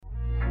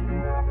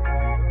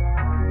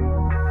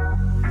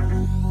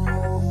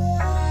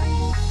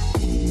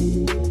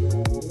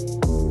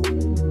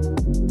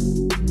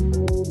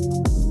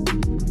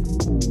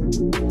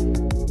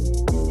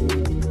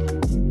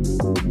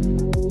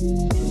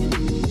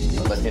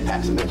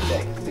impact some men today.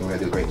 I think we're going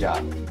to do a great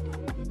job.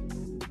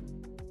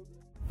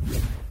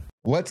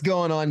 What's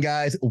going on,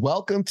 guys?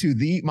 Welcome to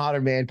the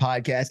Modern Man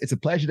Podcast. It's a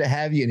pleasure to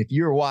have you. And if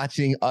you're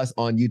watching us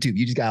on YouTube,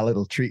 you just got a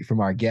little treat from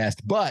our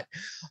guest. But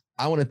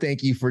I want to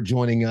thank you for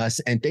joining us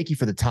and thank you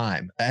for the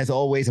time. As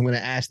always, I'm going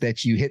to ask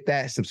that you hit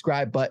that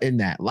subscribe button,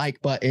 that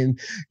like button,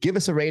 give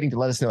us a rating to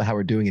let us know how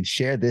we're doing, and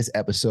share this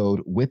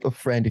episode with a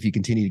friend if you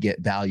continue to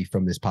get value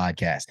from this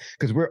podcast.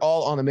 Because we're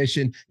all on a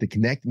mission to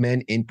connect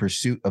men in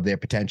pursuit of their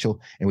potential.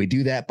 And we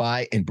do that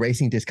by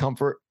embracing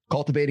discomfort,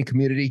 cultivating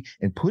community,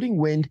 and putting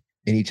wind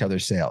in each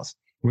other's sails.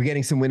 We're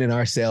getting some wind in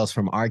our sails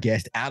from our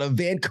guest out of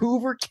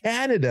Vancouver,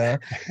 Canada.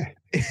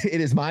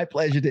 It is my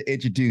pleasure to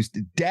introduce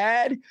the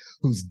dad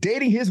who's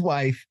dating his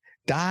wife,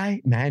 Di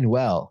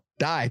Manuel.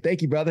 Di,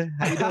 thank you, brother.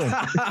 How you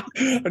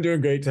doing? I'm doing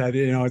great, Ted.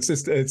 You know,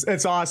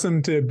 it's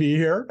awesome to be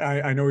here.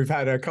 I know we've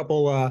had a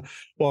couple,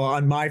 well,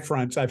 on my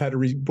front, I've had to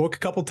rebook a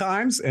couple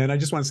times, and I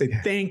just want to say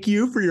thank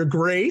you for your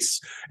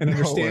grace and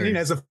understanding.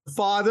 As a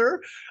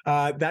father,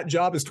 that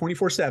job is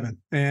 24/7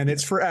 and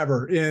it's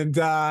forever. And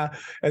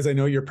as I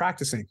know, you're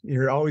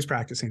always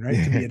practicing,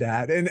 right? To be a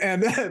dad.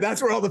 And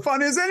that's where all the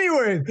fun is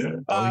anyway.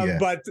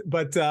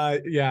 But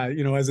yeah,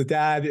 you know, as a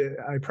dad,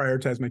 I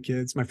prioritize my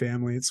kids, my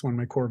family. It's one of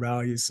my core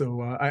values.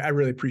 So I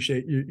really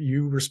appreciate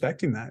you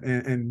respecting that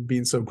and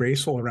being so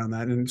graceful around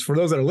that. And for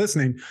those that are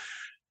listening,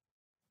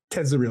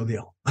 Ted's the real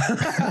deal.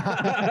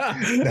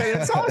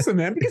 It's awesome,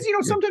 man, because, you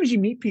know, sometimes you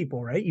meet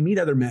people, right? You meet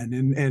other men.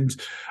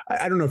 And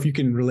I don't know if you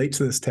can relate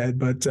to this, Ted,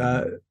 but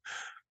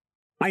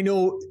I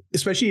know,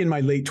 especially in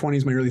my late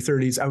 20s, my early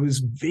 30s, I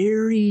was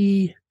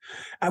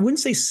I wouldn't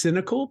say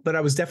cynical, but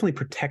I was definitely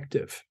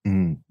protective.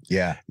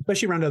 Yeah.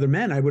 Especially around other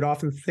men. I would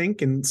often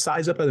think and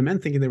size up other men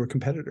thinking they were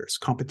competitors,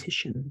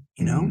 competition,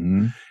 you know?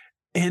 Mm-hmm.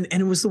 And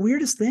it was the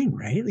weirdest thing,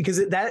 right?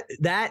 Because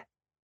that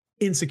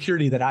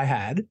insecurity that I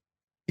had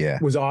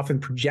was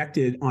often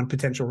projected on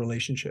potential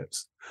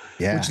relationships,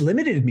 which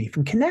limited me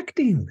from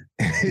connecting,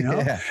 you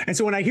know? And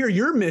so when I hear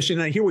your mission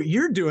and I hear what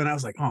you're doing, I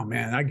was like, oh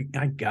man,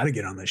 I got to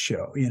get on this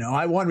show. You know,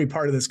 I want to be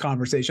part of this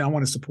conversation. I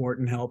want to support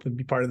and help and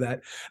be part of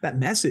that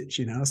message,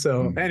 you know?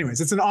 So anyways,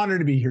 it's an honor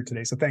to be here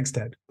today. So thanks,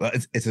 Ted. Well,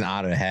 it's an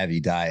honor to have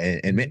you,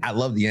 Di. And I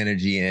love the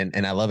energy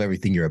and I love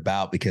everything you're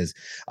about, because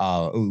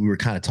we were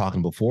kind of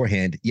talking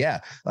beforehand.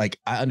 Yeah. Like,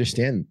 I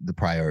understand the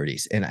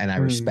priorities and I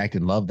respect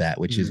and love that,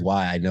 which is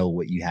why I know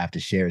what you have to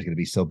share is going to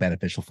be so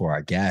beneficial for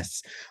our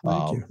guests.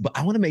 But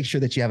I want to make sure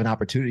that you have an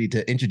opportunity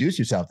to introduce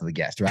yourself to the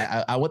guest,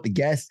 right? I want the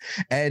guests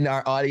and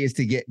our audience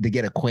to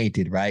get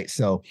acquainted, right?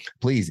 So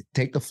please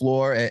take the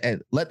floor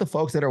and let the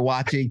folks that are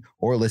watching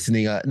or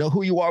listening know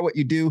who you are, what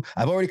you do.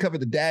 I've already covered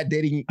the dad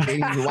dating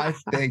your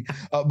wife thing,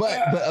 but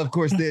of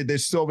course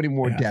there's so many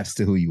more depths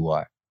to who you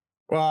are.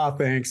 Well,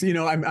 thanks. You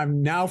know,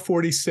 I'm now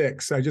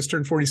 46. I just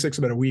turned 46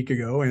 about a week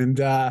ago, and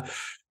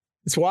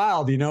it's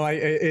wild. You know,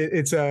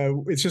 it's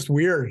just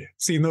weird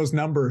seeing those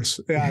numbers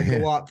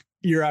go up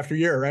year after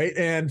year,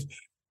 right?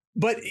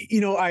 But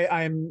you know,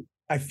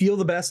 I feel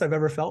the best I've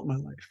ever felt in my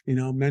life. You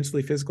know,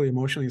 mentally, physically,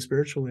 emotionally, and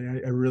spiritually,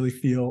 I really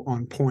feel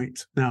on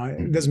point. Now,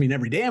 it doesn't mean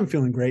every day I'm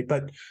feeling great,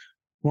 but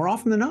more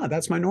often than not,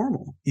 that's my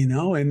normal. You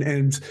know,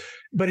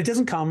 but it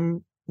doesn't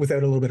come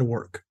without a little bit of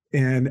work.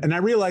 And I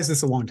realized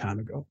this a long time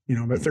ago. You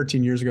know, about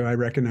 13 years ago, I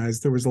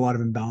recognized there was a lot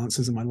of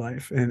imbalances in my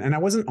life, and I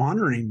wasn't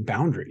honoring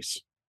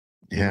boundaries.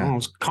 Yeah, you know, I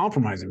was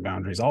compromising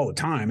boundaries all the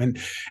time, and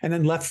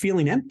then left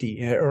feeling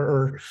empty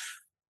or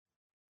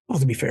well,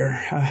 to be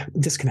fair,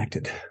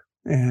 disconnected.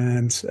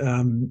 And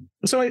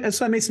so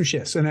I made some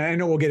shifts, and I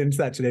know we'll get into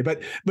that today.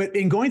 But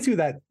in going through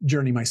that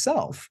journey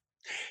myself,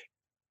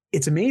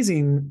 it's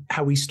amazing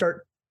how we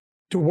start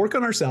to work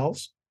on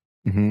ourselves,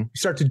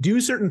 start to do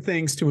certain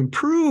things to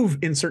improve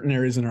in certain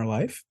areas in our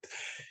life.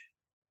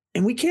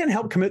 And we can't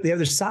help come out the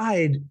other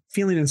side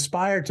feeling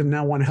inspired to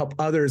now want to help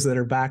others that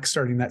are back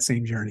starting that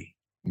same journey.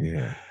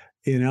 Yeah.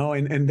 You know,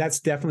 and that's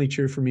definitely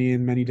true for me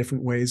in many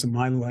different ways in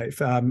my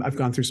life. I've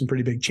gone through some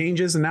pretty big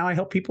changes, and now I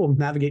help people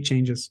navigate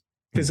changes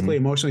physically,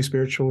 emotionally,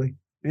 spiritually,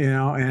 you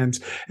know, and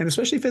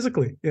especially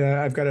physically.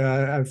 I've got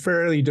a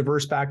fairly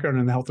diverse background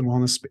in the health and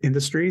wellness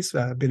industries.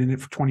 I've been in it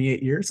for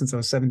 28 years since I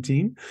was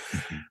 17,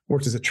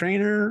 worked as a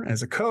trainer,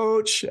 as a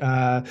coach,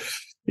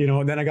 you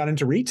know, and then I got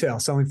into retail,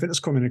 selling fitness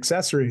equipment and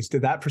accessories,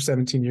 did that for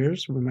 17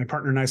 years. When my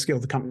partner and I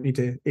scaled the company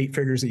to 8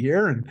 figures a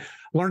year and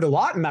learned a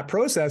lot in that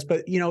process.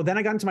 But, you know, then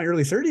I got into my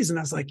early 30s and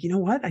I was like, you know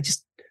what?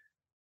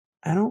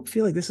 I don't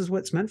feel like this is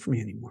what's meant for me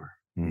anymore.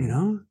 You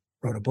know,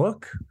 wrote a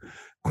book,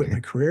 quit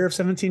my career of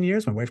 17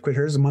 years. My wife quit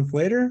hers a month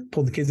later,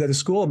 pulled the kids out of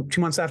school 2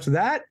 months after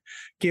that,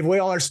 gave away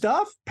all our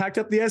stuff, packed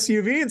up the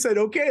SUV and said,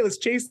 okay, let's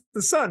chase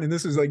the sun. And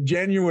this was like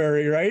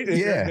January, right? In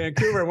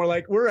Vancouver. And we're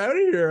like, we're out of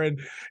here.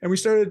 And we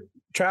started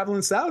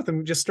traveling south, and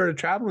we just started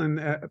traveling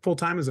full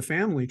time as a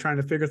family, trying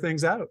to figure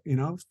things out, you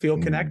know, feel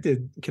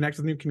connected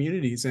with new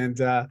communities. And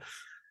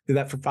did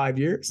that for 5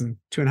 years. And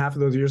 2.5 of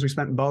those years we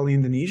spent in Bali,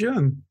 Indonesia,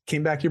 and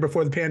came back here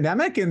before the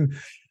pandemic. And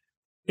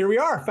here we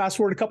are. Fast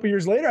forward a couple of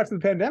years later after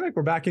the pandemic,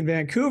 we're back in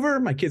Vancouver.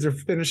 My kids are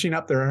finishing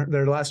up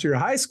their last year of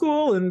high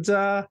school, and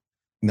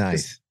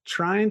nice.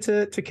 trying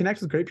to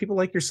connect with great people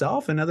like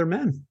yourself and other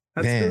men.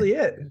 That's really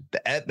it.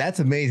 That's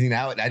amazing.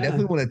 I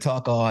definitely want to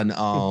talk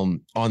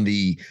on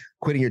the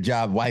quitting your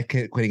job, wife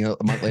quitting a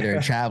month later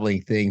and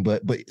traveling thing.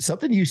 But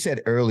something you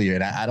said earlier,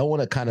 and I don't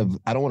want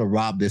to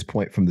rob this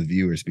point from the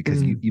viewers,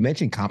 because you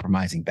mentioned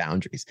compromising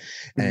boundaries,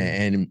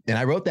 and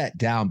I wrote that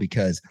down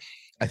because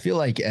I feel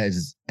like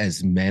as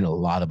men, a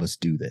lot of us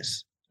do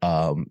this.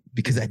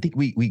 Because I think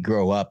we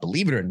grow up,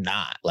 believe it or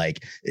not,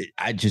 like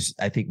I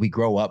think we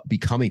grow up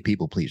becoming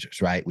people pleasers,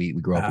 right? We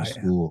grow up in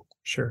school.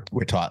 Sure.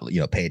 We're taught,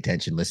 pay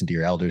attention, listen to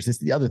your elders. This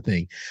is the other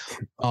thing.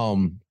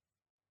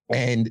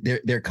 And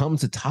there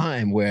comes a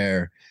time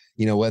where,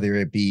 whether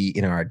it be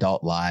in our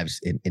adult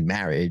lives, in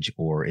marriage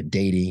or in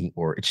dating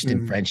or just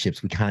in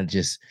friendships, we kind of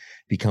just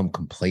become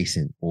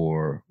complacent,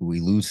 or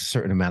we lose a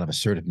certain amount of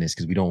assertiveness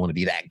because we don't want to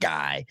be that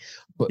guy.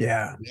 But we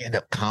end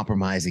up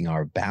compromising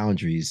our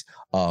boundaries.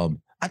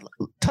 I'd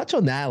touch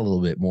on that a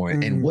little bit more.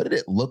 And what did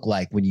it look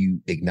like when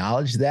you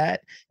acknowledged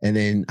that and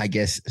then, I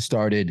guess,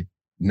 started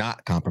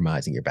not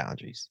compromising your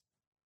boundaries?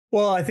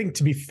 Well, I think,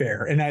 to be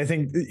fair, and I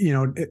think,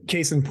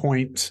 case in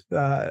point,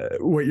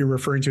 what you're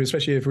referring to,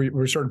 especially if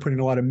we're sort of putting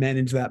a lot of men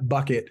into that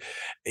bucket,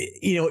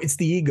 it's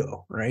the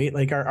ego, right?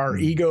 Like our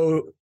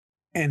ego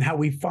and how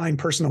we find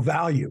personal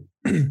value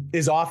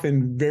is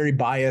often very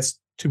biased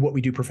to what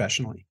we do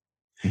professionally.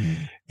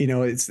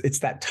 It's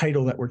that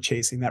title that we're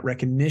chasing, that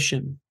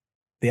recognition,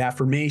 the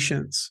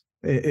affirmations.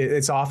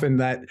 It's often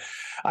that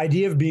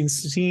idea of being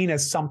seen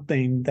as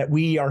something that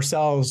we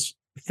ourselves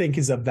think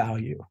is of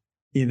value,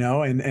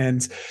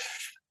 and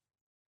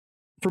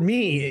for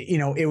me,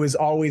 it was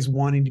always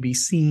wanting to be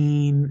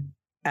seen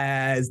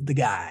as the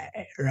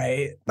guy,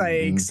 right?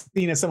 Like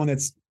seen as someone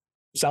that's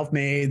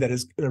self-made, that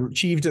has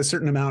achieved a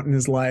certain amount in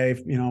his life,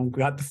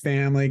 got the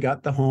family,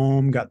 got the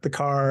home, got the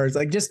cars,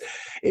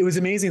 it was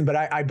amazing. But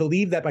I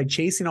believe that by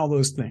chasing all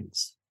those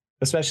things,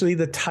 especially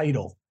the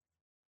title,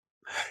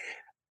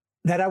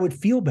 that I would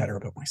feel better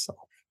about myself.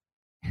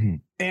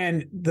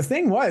 And the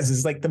thing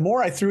is like, the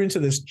more I threw into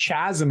this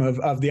chasm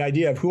of the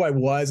idea of who I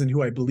was and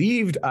who I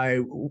believed I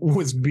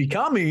was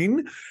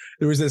becoming,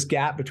 there was this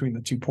gap between the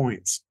 2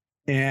 points.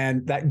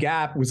 And that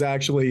gap was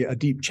actually a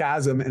deep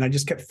chasm, and I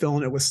just kept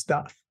filling it with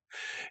stuff.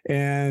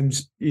 And,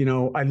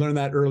 I learned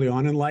that early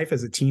on in life.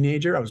 As a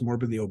teenager, I was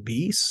morbidly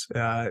obese.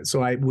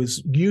 So I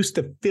was used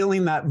to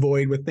filling that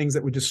void with things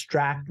that would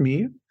distract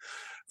me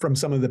from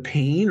some of the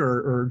pain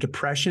or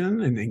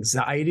depression and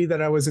anxiety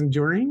that I was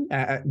enduring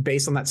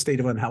based on that state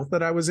of unhealth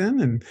that I was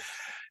in.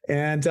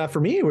 And for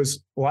me, it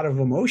was a lot of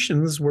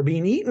emotions were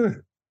being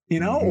eaten,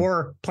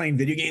 or playing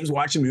video games,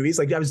 watching movies.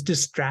 Like, I was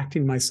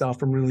distracting myself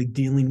from really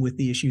dealing with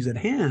the issues at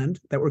hand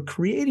that were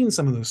creating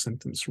some of those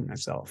symptoms for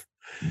myself.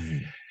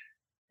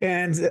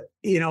 And,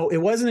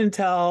 it wasn't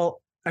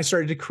until I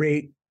started to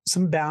create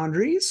some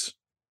boundaries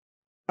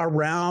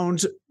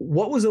around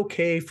what was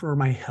okay for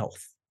my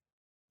health.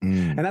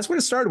 And that's what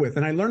it started with.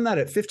 And I learned that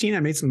at 15, I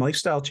made some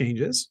lifestyle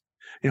changes.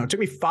 It took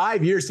me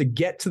 5 years to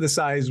get to the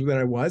size that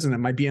I was, and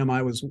my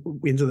BMI was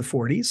into the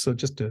 40s. So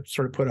just to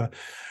sort of put a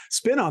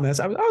spin on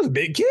this, I was a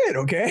big kid.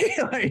 Okay.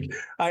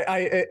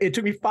 It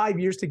took me 5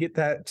 years to get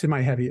that to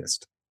my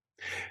heaviest.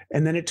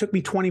 And then it took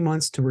me 20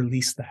 months to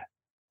release that.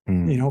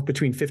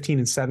 Between 15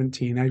 and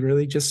 17, I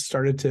really just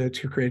started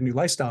to create a new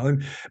lifestyle.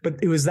 But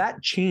it was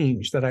that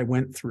change that I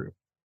went through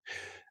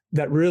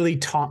that really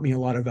taught me a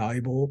lot of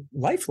valuable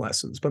life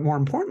lessons, but more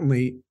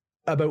importantly,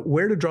 about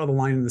where to draw the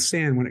line in the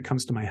sand when it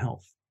comes to my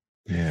health.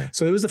 Yeah.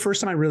 So it was the first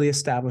time I really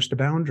established a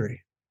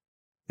boundary.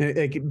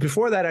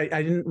 Before that,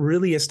 I didn't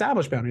really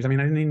establish boundaries. I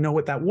didn't even know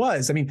what that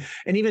was. And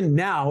even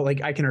now,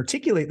 I can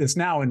articulate this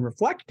now in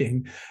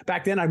reflecting.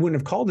 Back then, I wouldn't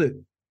have called it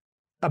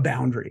a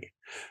boundary.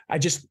 I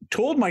just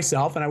told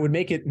myself, and I would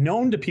make it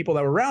known to people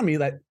that were around me,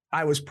 that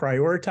I was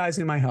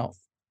prioritizing my health.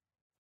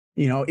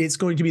 It's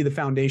going to be the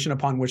foundation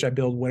upon which I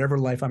build whatever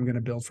life I'm going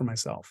to build for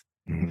myself.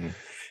 And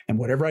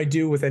whatever I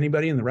do with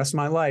anybody in the rest of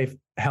my life,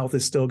 health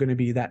is still going to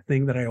be that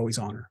thing that I always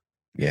honor.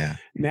 Yeah.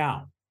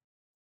 Now,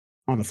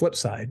 on the flip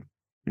side,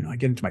 I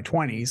get into my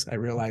 20s, I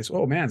realize,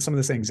 oh man, some of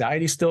this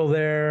anxiety is still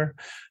there.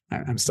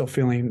 I'm still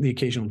feeling the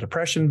occasional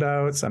depression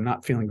bouts. I'm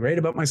not feeling great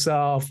about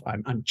myself.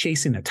 I'm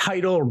chasing a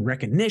title and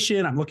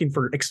recognition. I'm looking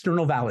for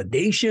external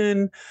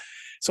validation.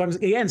 So I'm,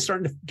 again,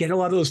 starting to get a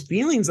lot of those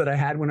feelings that I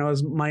had when I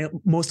was my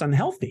most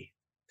unhealthy.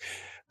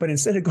 But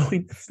instead of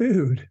going to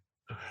food,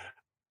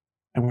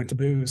 I went to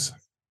booze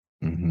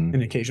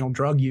and occasional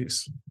drug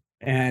use.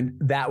 And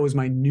that was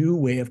my new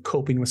way of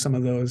coping with some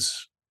of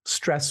those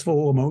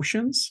stressful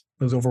emotions,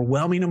 those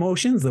overwhelming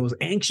emotions, those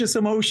anxious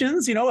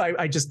emotions.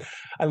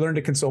 I learned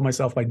to console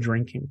myself by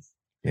drinking.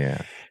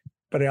 Yeah.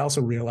 But I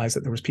also realized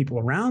that there was people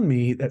around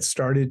me that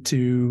started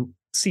to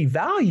see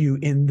value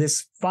in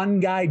this fun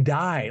guy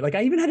die.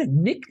 I even had a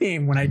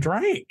nickname when I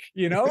drank,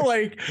 you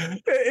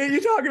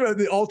talk about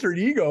the alter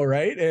ego,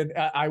 right? And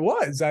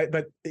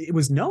but it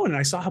was known. And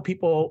I saw how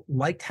people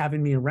liked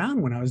having me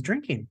around when I was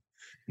drinking.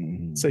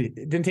 So it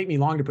didn't take me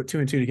long to put two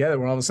and two together,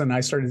 where all of a sudden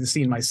I started to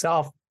see in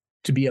myself,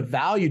 to be of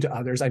value to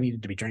others, I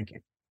needed to be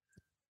drinking.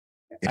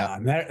 Yeah.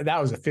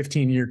 That was a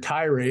 15-year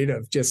tirade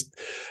of just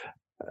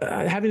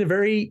having a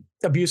very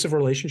abusive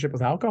relationship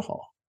with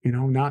alcohol.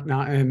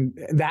 And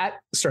that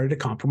started to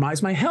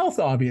compromise my health,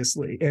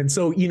 obviously. And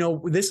so,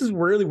 this is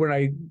really when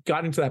I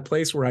got into that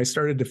place where I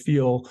started to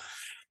feel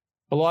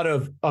a lot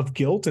of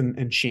guilt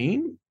and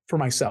shame for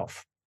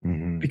myself,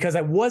 because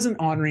I wasn't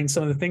honoring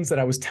some of the things that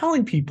I was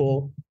telling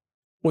people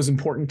was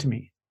important to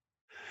me.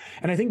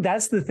 And I think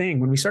that's the thing,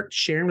 when we start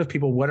sharing with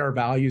people what our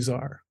values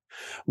are,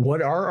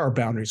 what are our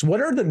boundaries,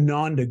 what are the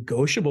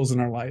non-negotiables in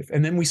our life,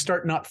 and then we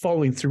start not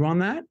following through on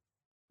that,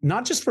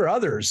 not just for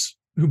others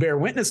who bear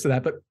witness to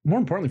that, but more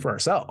importantly for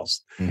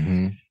ourselves.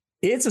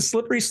 It's a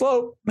slippery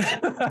slope.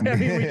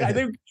 I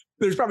think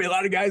there's probably a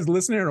lot of guys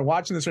listening or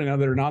watching this right now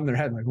that are nodding their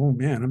head like, oh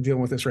man, I'm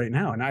dealing with this right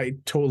now. And I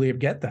totally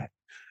get that.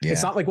 Yeah.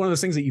 It's not like one of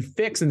those things that you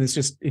fix and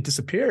it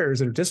disappears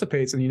and it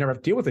dissipates and you never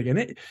have to deal with it again.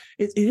 It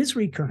is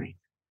recurring.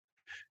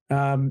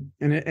 And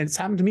it's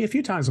happened to me a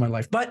few times in my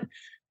life. But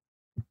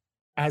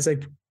as I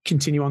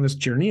continue on this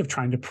journey of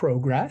trying to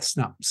progress,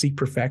 not seek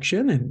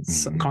perfection, and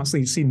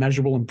constantly see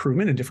measurable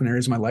improvement in different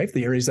areas of my life,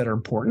 the areas that are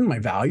important, my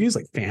values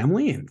like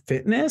family and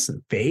fitness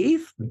and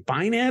faith and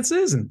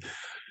finances and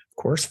of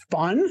course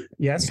fun.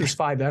 Yes, there's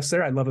 5 F's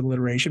there. I love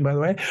alliteration, by the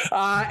way.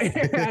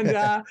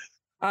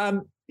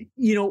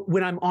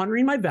 When I'm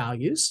honoring my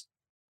values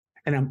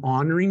and I'm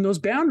honoring those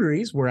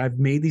boundaries where I've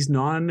made these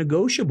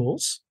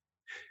non-negotiables,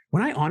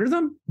 when I honor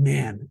them,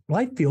 man,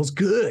 life feels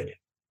good.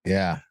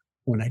 Yeah.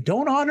 When I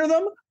don't honor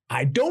them,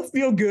 I don't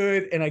feel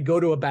good and I go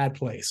to a bad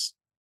place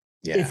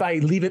if I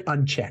leave it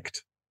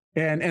unchecked.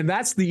 And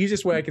that's the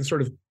easiest way I can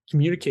sort of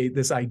communicate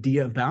this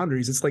idea of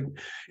boundaries. It's like,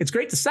 it's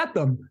great to set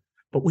them,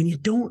 but when you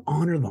don't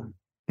honor them,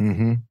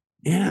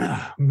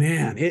 yeah,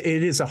 man, it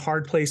is a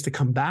hard place to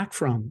come back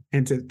from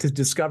and to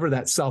discover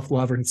that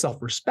self-love and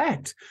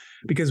self-respect,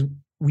 because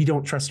we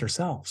don't trust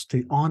ourselves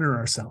to honor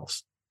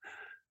ourselves.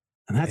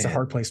 And that's a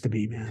hard place to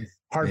be, man.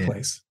 Hard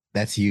place.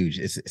 That's huge.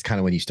 It's kind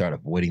of when you start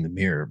avoiding the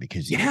mirror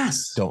because you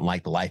don't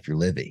like the life you're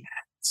living.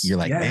 You're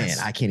like, man,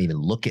 I can't even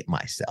look at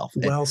myself.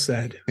 Well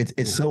said.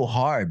 It's so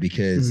hard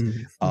because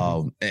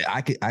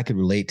I could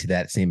relate to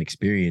that same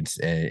experience,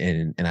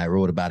 and I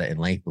wrote about it in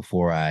length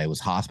before I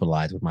was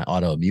hospitalized with my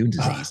autoimmune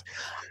disease.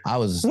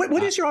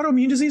 What is your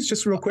autoimmune disease?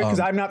 Just real quick, because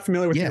I'm not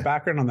familiar with your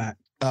background on that.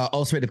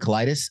 Ulcerative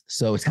colitis.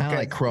 So it's kind of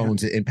like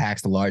Crohn's. It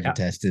impacts the large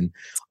intestine.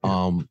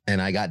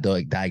 And I got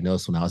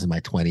diagnosed when I was in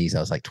my 20s. I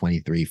was like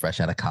 23, fresh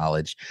out of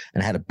college,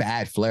 and I had a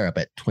bad flare up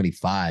at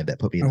 25 that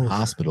put me in the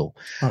hospital.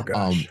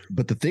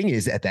 But the thing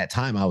is, at that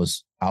time, I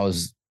was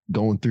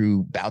going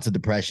through bouts of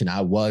depression.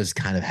 I was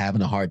kind of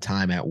having a hard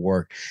time at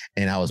work,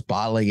 and I was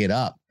bottling it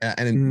up.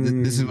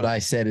 And this is what I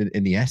said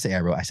in the essay I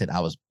wrote. I said I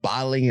was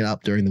bottling it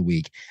up during the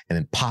week and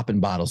then popping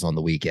bottles on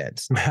the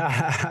weekends.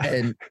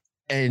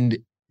 and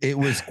it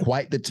was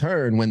quite the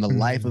turn when the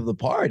life of the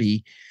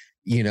party,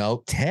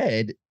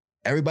 Ted,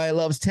 everybody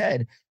loves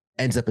Ted,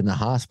 ends up in the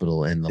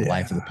hospital and the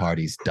life of the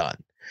party's done.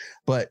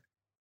 But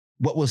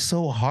what was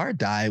so hard,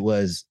 Di,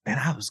 was, man,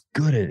 I was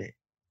good at it.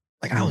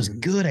 Like I was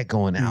good at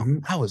going out.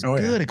 I was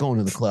good at going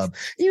to the club.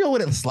 You know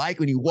what it's like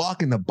when you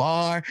walk in the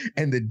bar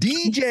and the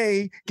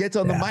DJ gets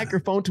on the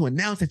microphone to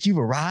announce that you've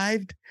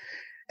arrived.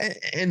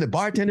 And the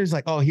bartender's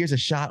like, oh, here's a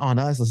shot on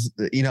us. Let's,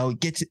 you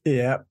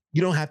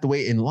don't have to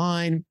wait in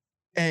line.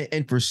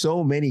 And for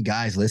so many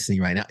guys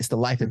listening right now, it's the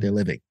life that they're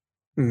living.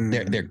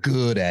 They're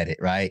good at it,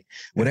 right?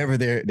 Whatever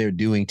they're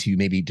doing to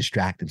maybe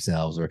distract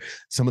themselves, or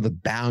some of the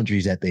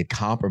boundaries that they've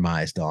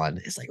compromised on.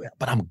 It's like,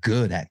 but I'm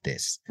good at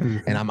this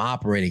and I'm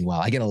operating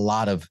well. I get a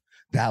lot of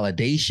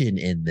validation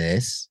in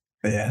this.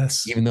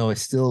 Yes. Even though it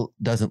still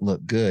doesn't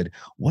look good.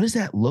 What does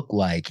that look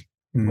like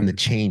when the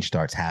change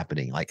starts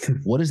happening? Like,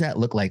 what does that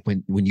look like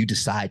when you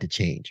decide to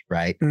change,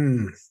 right?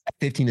 At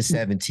 15 to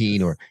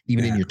 17, or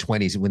even in your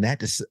 20s,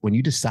 when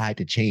you decide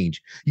to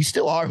change, you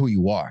still are who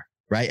you are,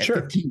 right? At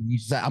 15, you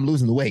decide, I'm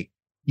losing the weight.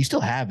 You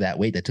still have that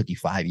weight that took you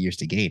 5 years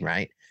to gain,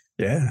 right?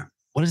 Yeah.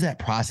 What does that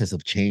process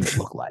of change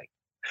look like?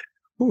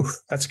 Ooh,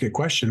 that's a good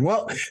question.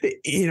 Well,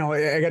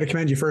 I got to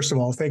commend you, first of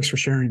all. Thanks for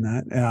sharing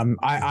that.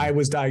 I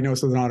was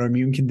diagnosed with an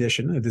autoimmune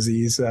condition, a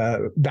disease,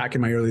 back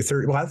in my early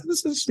 30s. Well,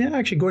 this is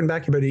actually going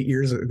back about 8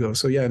 years ago.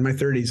 So in my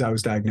 30s, I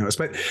was diagnosed.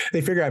 But they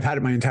figure I've had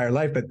it my entire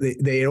life, but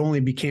they only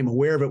became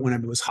aware of it when I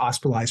was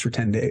hospitalized for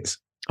 10 days.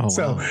 Oh,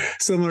 so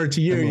similar to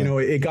you,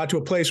 it got to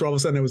a place where all of a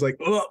sudden it was like,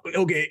 oh,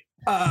 okay,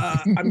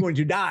 I'm going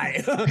to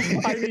die.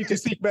 I need to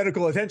seek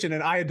medical attention.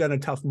 And I had done a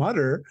Tough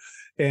Mudder.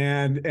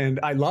 And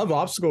I love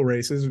obstacle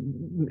races.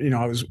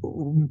 I was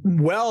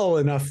well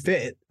enough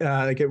fit.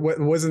 That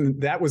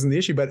wasn't the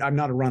issue, but I'm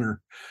not a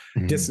runner.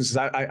 Distances.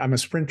 I'm a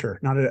sprinter,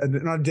 not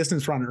a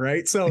distance runner.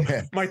 Right. So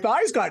my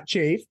thighs got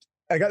chafed.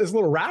 I got this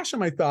little rash on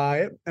my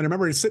thigh. And I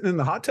remember sitting in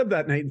the hot tub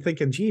that night and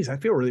thinking, geez, I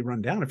feel really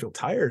run down. I feel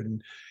tired.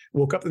 And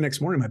woke up the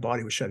next morning, my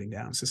body was shutting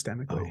down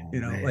systemically,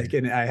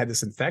 and I had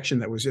this infection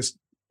that was just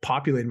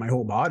populating my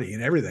whole body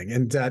and everything.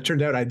 And it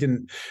turned out I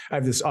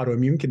have this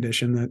autoimmune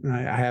condition that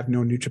I have no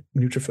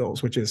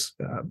neutrophils, which is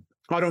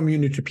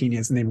Autoimmune neutropenia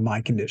is the name of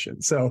my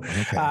condition. So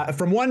Okay.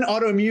 from one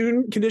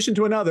autoimmune condition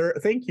to another,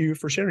 thank you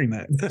for sharing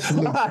that.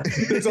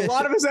 There's a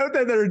lot of us out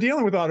there that are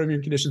dealing with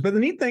autoimmune conditions. But the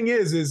neat thing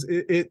is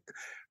it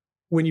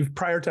when you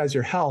prioritize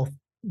your health,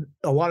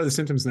 a lot of the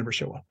symptoms never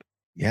show up.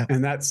 Yeah.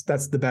 And that's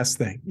the best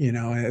thing. You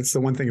know, and it's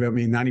the one thing about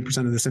me,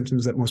 90% of the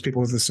symptoms that most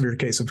people with a severe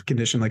case of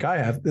condition like I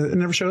have, it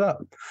never showed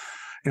up.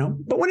 You know,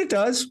 but when it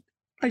does,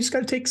 I just got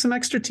to take some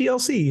extra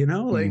TLC, you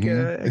know, like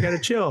I got to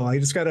chill. I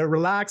just got to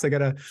relax. I got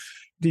to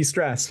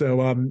de-stress.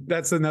 So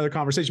that's another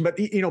conversation. But,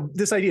 you know,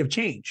 this idea of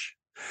change.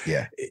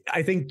 Yeah.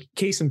 I think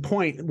case in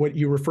point, what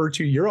you refer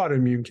to your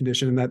autoimmune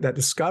condition and that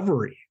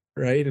discovery,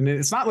 right? And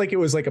it's not like it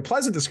was like a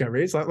pleasant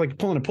discovery. It's not like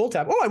pulling a pull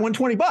tab. Oh, I won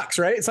 $20,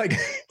 right? It's like,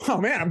 oh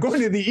man, I'm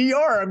going to the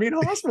ER. I'm being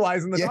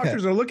hospitalized. And the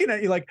doctors are looking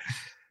at you like,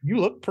 you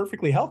look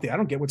perfectly healthy. I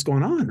don't get what's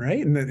going on,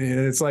 right? And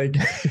it's like,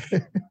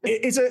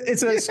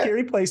 it's a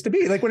scary place to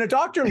be. Like when a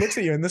doctor looks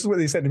at you, and this is what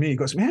they said to me, he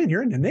goes, "Man,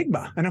 you're an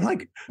enigma." And I'm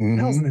like, "What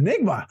the hell's an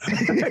enigma?"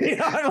 You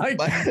know, I'm like,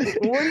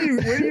 what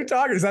are you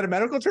talking? Is that a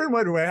medical term?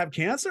 What, do I have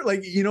cancer?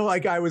 Like, you know,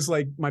 like I was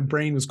like, my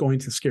brain was going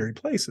to scary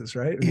places,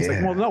 right? And he's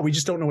like, "Well, no, we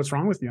just don't know what's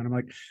wrong with you." And I'm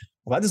like,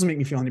 "Well, that doesn't make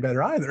me feel any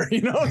better either,"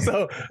 you know?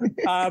 So,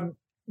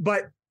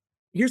 but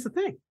here's the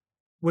thing.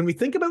 When we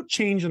think about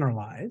change in our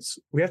lives,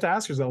 we have to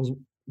ask ourselves,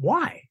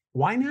 why?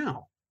 Why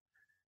now?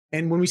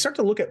 And when we start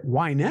to look at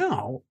why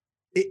now,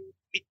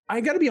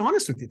 I got to be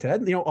honest with you,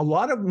 Ted. You know, a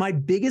lot of my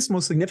biggest,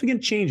 most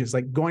significant changes,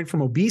 like going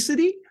from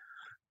obesity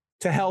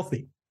to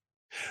healthy,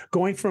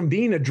 going from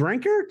being a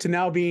drinker to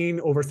now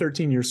being over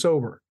 13 years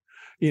sober,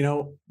 you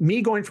know,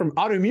 me going from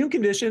autoimmune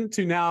condition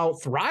to now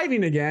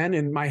thriving again,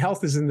 and my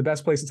health is in the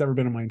best place it's ever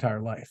been in my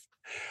entire life.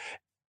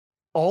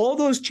 All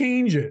those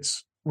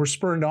changes were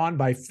spurred on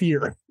by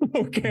fear.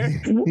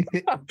 Okay. And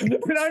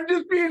I'm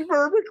just being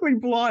perfectly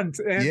blunt.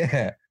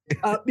 And,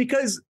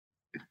 because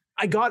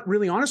I got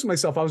really honest with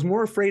myself. I was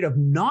more afraid of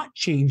not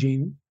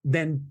changing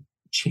than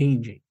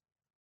changing.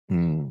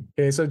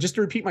 Okay. So just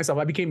to repeat myself,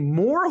 I became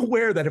more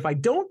aware that if I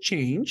don't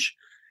change,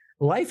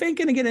 life ain't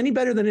going to get any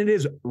better than it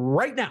is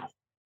right now.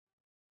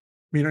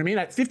 You know what I mean?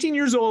 At 15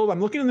 years old,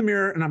 I'm looking in the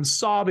mirror and I'm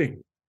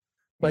sobbing.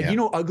 Like, you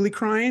know, ugly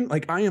crying.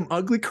 Like I am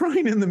ugly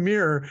crying in the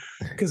mirror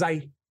because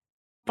I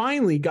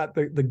finally got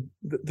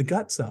the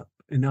guts up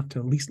enough to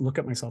at least look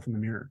at myself in the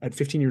mirror at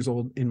 15 years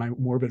old in my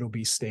morbid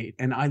obese state.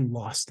 And I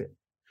lost it.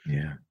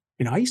 Yeah.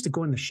 You know, I used to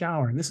go in the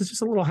shower, and this is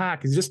just a little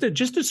hack. It's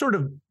just to sort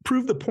of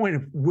prove the point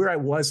of where I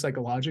was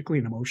psychologically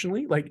and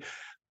emotionally. Like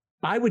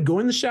I would go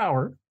in the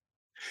shower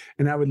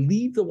and I would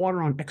leave the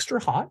water on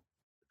extra hot.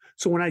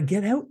 So when I'd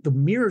get out, the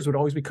mirrors would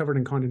always be covered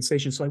in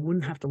condensation. So I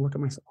wouldn't have to look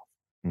at myself.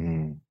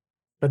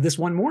 But this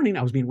one morning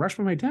I was being rushed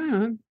by my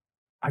dad.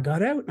 I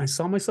got out and I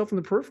saw myself in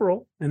the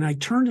peripheral, and I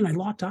turned and I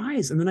locked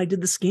eyes, and then I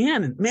did the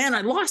scan, and man,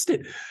 I lost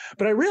it.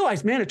 But I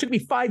realized, man, it took me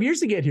 5 years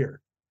to get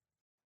here.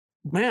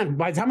 Man,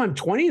 by the time I'm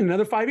 20 in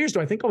another 5 years, do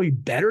I think I'll be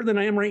better than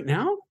I am right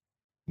now?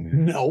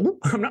 No,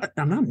 I'm not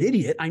an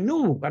idiot. I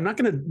know I'm not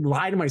going to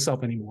lie to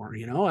myself anymore.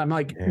 You know, I'm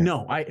like,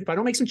 no, if I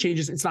don't make some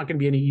changes, it's not going to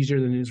be any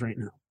easier than it is right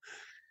now.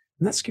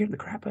 And that scared the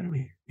crap out of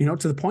me, you know,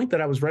 to the point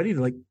that I was ready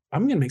to like,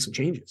 I'm going to make some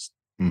changes.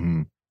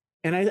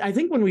 And I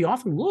think when we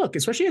often look,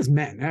 especially as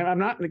men, I'm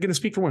not going to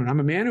speak for women.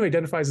 I'm a man who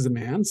identifies as a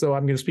man. So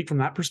I'm going to speak from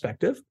that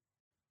perspective.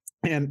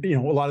 And, you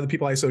know, a lot of the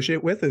people I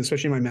associate with,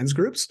 especially my men's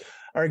groups,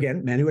 are,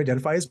 again, men who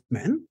identify as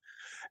men.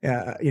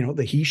 You know,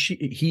 the he, she,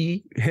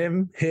 he,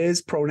 him,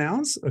 his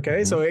pronouns.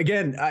 Okay. So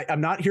again,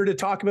 I'm not here to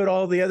talk about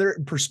all the other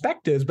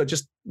perspectives, but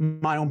just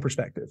my own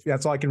perspective.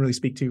 That's all I can really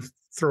speak to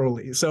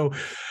thoroughly. So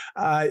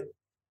I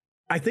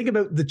think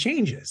about the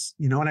changes,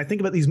 you know, and I think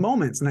about these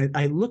moments, and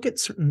I look at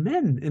certain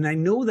men, and I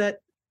know that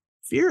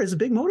fear is a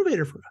big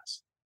motivator for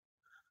us.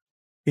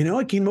 You know,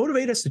 it can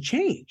motivate us to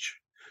change.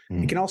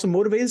 It can also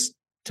motivate us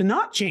to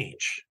not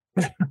change.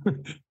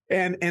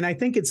 And I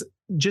think it's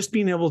just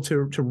being able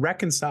to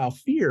reconcile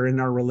fear in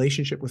our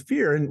relationship with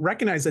fear and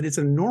recognize that it's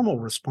a normal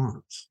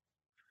response.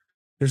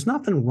 There's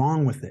nothing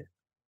wrong with it.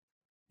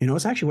 You know,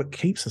 it's actually what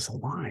keeps us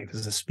alive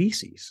as a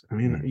species. I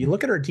mean, you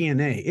look at our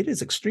DNA, it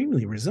is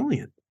extremely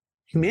resilient.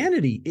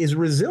 Humanity is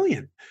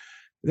resilient.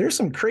 There's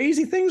some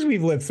crazy things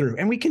we've lived through,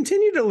 and we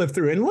continue to live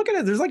through. And look at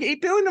it. There's like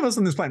 8 billion of us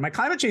on this planet. My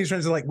climate change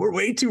friends are like, we're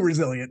way too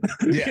resilient.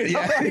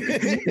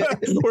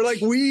 We're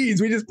like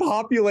weeds. We just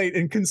populate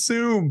and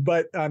consume.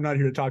 But I'm not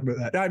here to talk about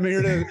that. I'm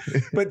here to,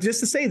 but just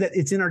to say that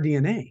it's in our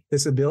DNA,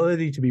 this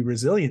ability to be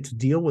resilient, to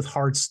deal with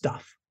hard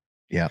stuff,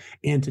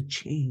 and to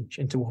change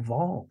and to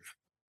evolve.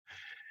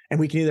 And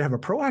we can either have a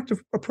proactive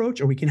approach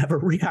or we can have a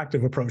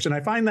reactive approach. And I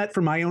find that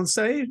for my own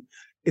sake,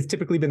 it's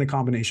typically been a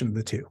combination of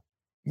the two.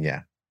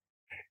 Yeah.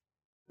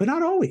 But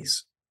not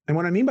always. And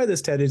what I mean by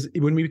this, Ted, is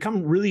when we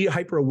become really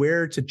hyper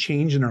aware to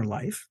change in our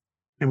life,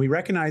 and we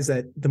recognize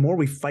that the more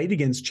we fight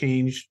against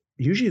change,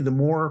 usually the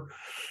more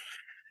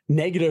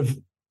negative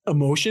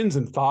emotions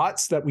and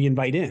thoughts that we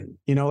invite in.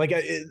 You know, like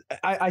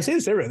I say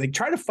this everywhere, like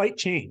try to fight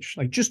change,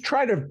 like just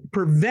try to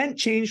prevent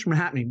change from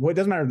happening. Well, it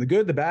doesn't matter the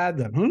good, the bad,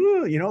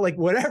 you know, like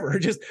whatever,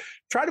 just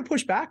try to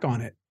push back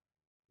on it.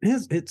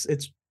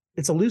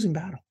 It's a losing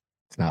battle.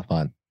 It's not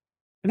fun.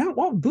 And now,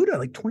 well, Buddha,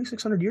 like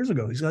 2,600 years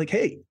ago, he's like,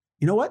 hey,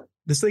 you know what?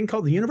 This thing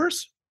called the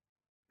universe,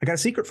 I got a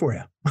secret for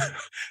you.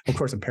 Of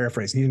course, I'm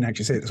paraphrasing. He didn't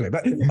actually say it this way,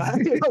 but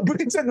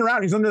Buddha's sitting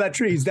around. He's under that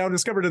tree. He's down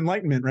discovered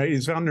enlightenment, right?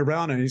 He's found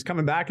nirvana. And he's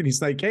coming back and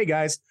he's like, hey,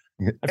 guys,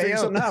 I figured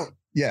something out.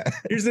 Yeah.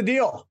 Here's the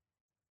deal.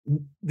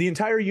 The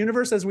entire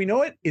universe as we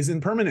know it is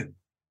impermanent.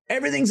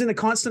 Everything's in a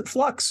constant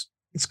flux.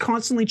 It's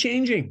constantly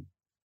changing.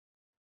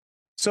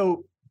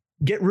 So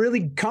get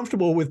really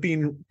comfortable with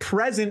being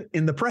present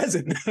in the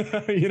present,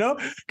 because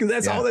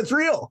that's all that's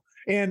real.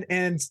 And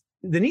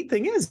the neat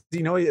thing is,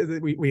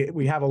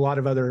 we have a lot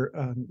of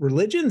other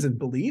religions and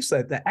beliefs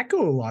that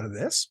echo a lot of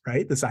this,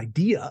 right? This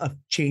idea of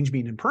change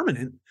being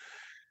impermanent.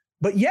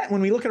 But yet,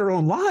 when we look at our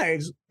own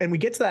lives and we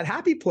get to that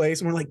happy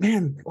place and we're like,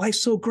 man,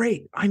 life's so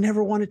great. I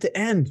never want it to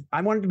end.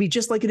 I want it to be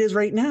just like it is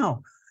right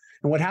now.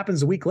 And what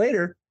happens a week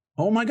later?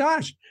 Oh my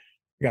gosh,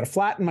 I got a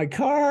flat in my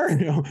car.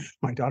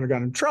 My daughter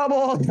got in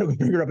trouble. I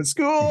pick her up at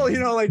school.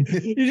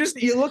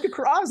 You look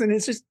across and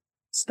it's just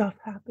stuff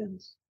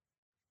happens.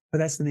 But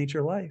that's the nature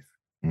of life.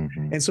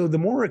 Mm-hmm. And so the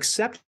more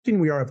accepting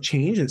we are of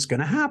change, it's going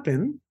to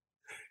happen.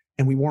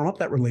 And we warm up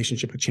that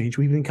relationship with change.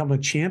 We become a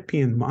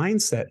champion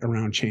mindset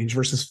around change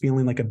versus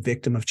feeling like a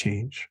victim of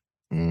change.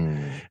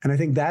 And I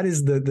think that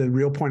is the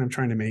real point I'm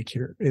trying to make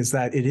here, is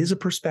that it is a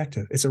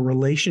perspective. It's a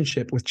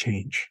relationship with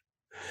change.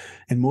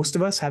 And most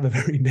of us have a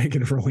very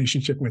negative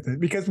relationship with it,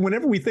 because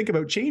whenever we think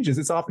about changes,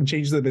 it's often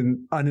changes that have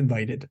been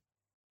uninvited.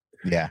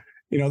 Yeah.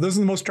 Those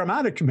are the most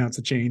traumatic amounts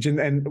of change.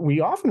 And we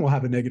often will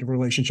have a negative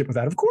relationship with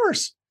that, of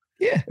course.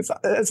 Yeah.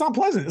 It's not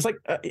pleasant. It's like,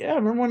 I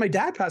remember when my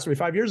dad passed away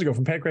 5 years ago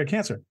from pancreatic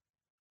cancer.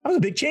 That was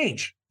a big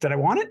change. Did I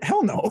want it?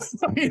 Hell no.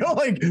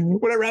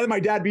 Would I rather my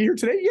dad be here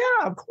today?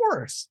 Yeah, of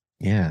course.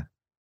 Yeah.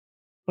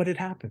 But it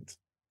happened,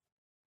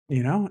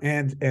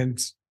 and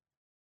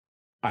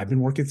I've been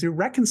working through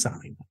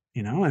reconciling,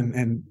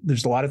 and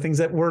there's a lot of things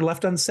that were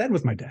left unsaid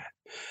with my dad.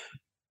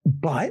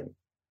 But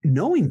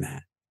knowing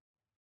that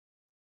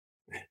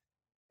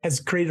has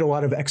created a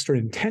lot of extra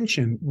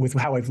intention with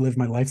how I've lived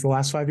my life the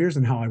last 5 years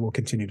and how I will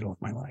continue to live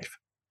my life.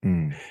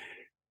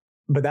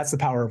 But that's the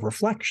power of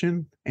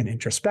reflection and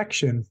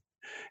introspection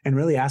and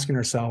really asking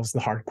ourselves the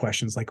hard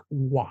questions like,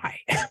 why?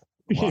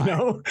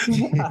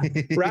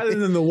 Rather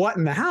than the what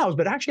and the hows,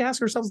 but actually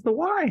ask ourselves the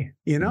why,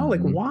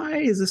 like, why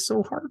is this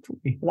so hard for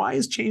me? Why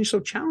is change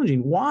so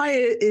challenging? Why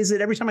is it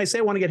every time I say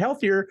I want to get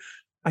healthier,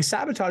 I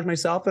sabotage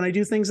myself and I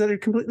do things that are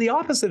completely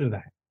opposite of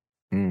that?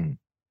 And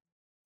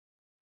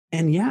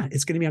yeah,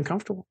 it's going to be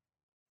uncomfortable.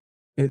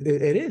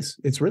 It is.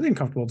 It's really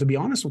uncomfortable to be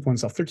honest with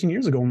oneself. 13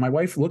 years ago, when my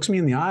wife looks me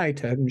in the eye,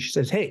 Ted, and she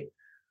says, hey,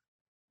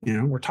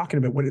 we're talking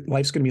about what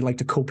life's going to be like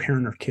to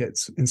co-parent our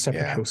kids in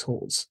separate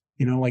households.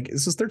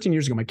 This is 13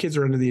 years ago. My kids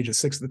are under the age of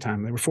 6 at the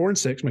time. They were 4 and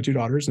 6, my 2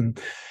 daughters. And,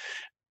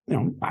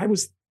 I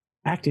was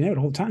acting out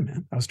all the time,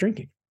 man. I was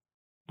drinking.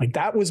 Like,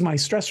 that was my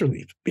stress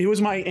relief. It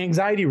was my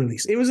anxiety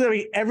release. It was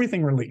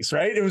everything release,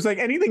 right? It was like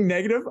anything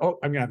negative. Oh,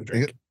 I'm going to have a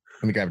drink.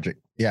 Let me grab a drink.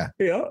 Yeah.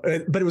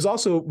 But it was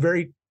also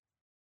very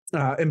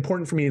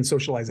important for me in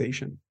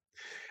socialization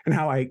and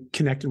how I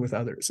connected with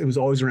others. It was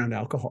always around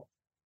alcohol.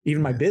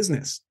 Even my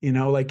business,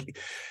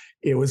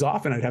 it was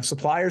often I'd have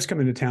suppliers come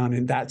into town,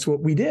 and that's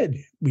what we did.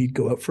 We'd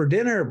go out for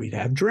dinner, we'd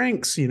have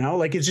drinks,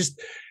 it's just,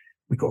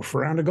 we go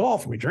for a round of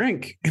golf, we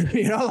drink,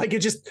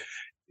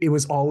 it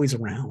was always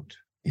around.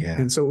 Yeah.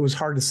 And so it was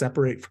hard to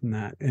separate from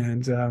that.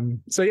 And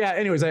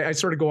anyways, I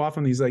sort of go off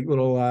on these like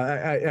little,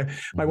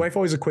 my wife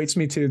always equates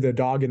me to the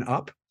dog in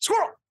Up.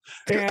 Squirrel.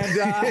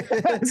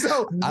 And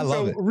so I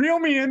love it. Reel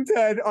me in,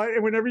 Ted,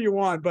 whenever you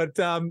want. But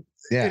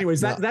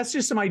anyways, that's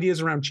just some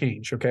ideas around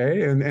change.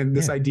 Okay. And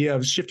this idea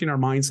of shifting our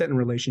mindset and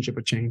relationship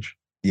with change.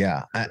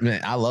 Yeah.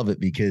 I love it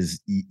because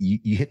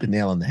you hit the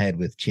nail on the head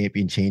with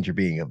champion change or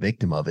being a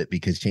victim of it,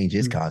 because change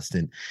is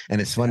constant.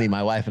 And it's funny.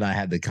 My wife and I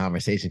had the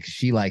conversation because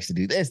she likes to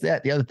do this,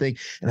 that, the other thing.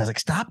 And I was like,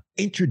 stop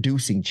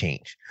introducing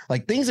change.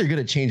 Like, things are going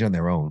to change on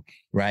their own.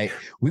 Right.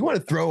 We want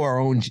to throw our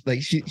own,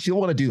 like, she'll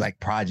want to do like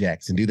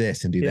projects and do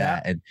this and do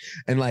that.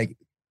 And like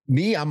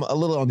me, I'm a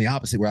little on the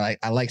opposite, where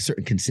I like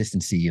certain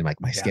consistency in like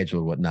my schedule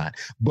and whatnot,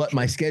 but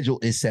my schedule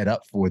is set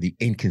up for the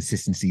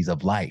inconsistencies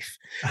of life.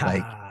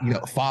 Like,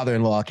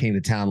 father-in-law came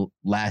to town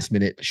last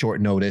minute, short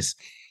notice.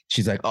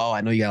 She's like, oh,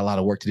 I know you got a lot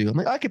of work to do. I'm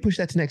like, I can push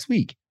that to next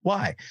week.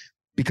 Why?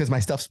 Because my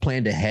stuff's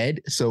planned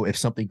ahead. So if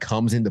something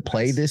comes into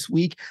play this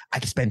week, I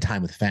can spend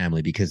time with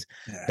family, because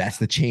that's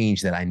the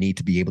change that I need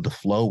to be able to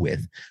flow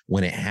with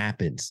when it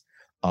happens.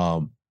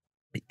 I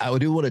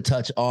do want to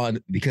touch on,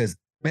 because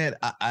man,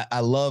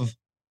 I love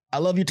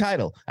your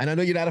title. And I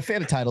know you're not a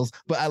fan of titles,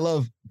 but I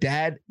love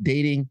dad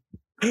dating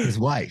his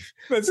wife.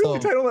 That's the only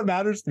title that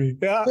matters to me.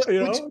 Yeah,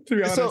 to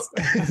be honest. So,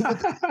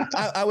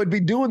 I would be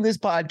doing this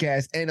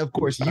podcast, and of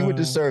course you would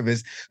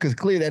disservice, because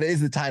clearly that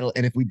is the title.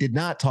 And if we did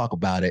not talk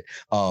about it,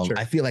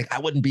 I feel like I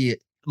wouldn't be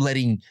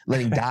letting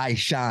Guy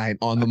shine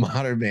on the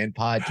Modern Man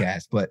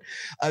podcast. But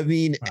I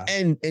mean,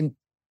 and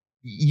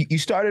you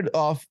started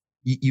off,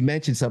 you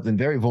mentioned something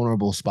very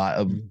vulnerable spot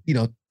of,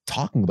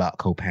 talking about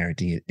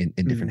co-parenting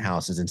in different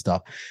houses and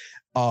stuff.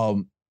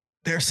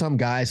 there are some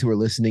guys who are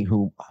listening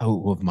who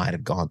might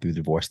have gone through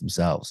divorce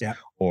themselves, Yeah.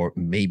 or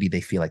maybe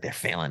they feel like they're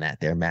failing at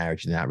their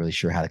marriage and they're not really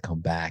sure how to come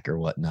back or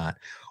whatnot.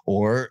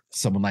 Or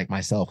someone like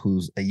myself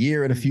who's a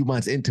year and a few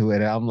months into it,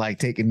 and I'm like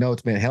taking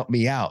notes, man, help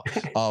me out.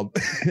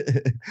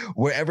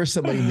 Wherever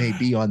somebody may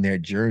be on their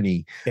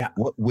journey,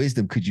 what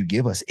wisdom could you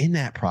give us in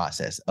that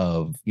process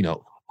of,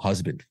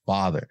 husband,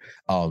 father,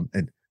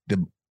 and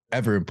the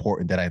ever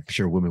important that I'm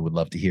sure women would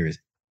love to hear is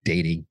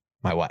dating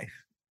my wife.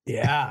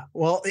 Yeah.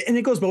 Well, and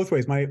it goes both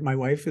ways. My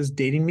wife is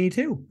dating me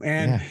too.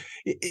 And,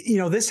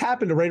 this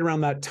happened right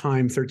around that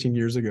time, 13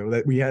 years ago,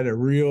 that we had a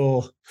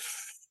real,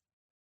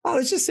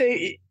 let's just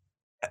say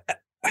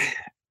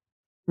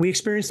we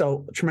experienced a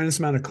tremendous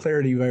amount of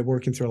clarity by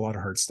working through a lot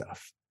of hard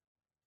stuff.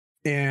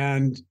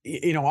 And,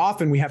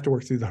 often we have to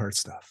work through the hard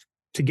stuff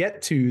to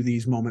get to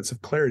these moments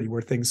of clarity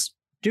where things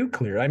do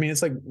clear. I mean,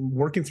 it's like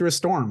working through a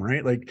storm,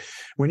 right? Like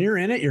when you're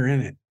in it, you're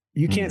in it.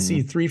 You can't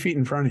see 3 feet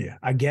in front of you.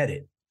 I get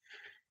it.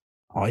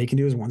 All you can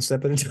do is one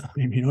step at a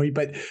time,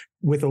 but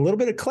with a little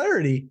bit of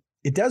clarity,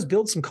 it does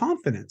build some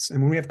confidence.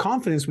 And when we have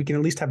confidence, we can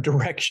at least have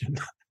direction.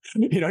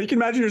 You can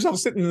imagine yourself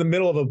sitting in the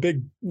middle of a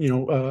big,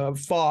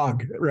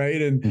 fog,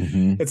 right?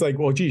 And it's like,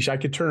 well, geez, I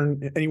could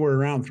turn anywhere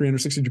around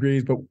 360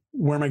 degrees, but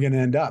where am I going to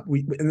end up?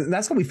 And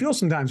that's how we feel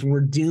sometimes when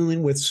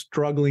we're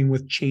struggling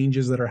with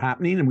changes that are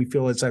happening and we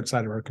feel it's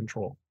outside of our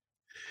control.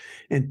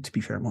 And to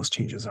be fair, most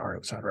changes are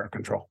outside of our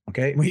control.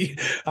 Okay.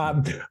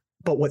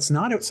 But what's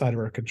not outside of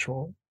our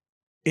control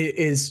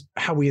is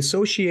how we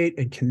associate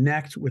and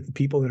connect with the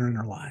people that are in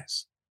our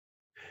lives.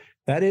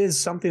 That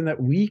is something that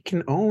we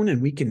can own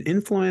and we can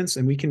influence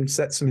and we can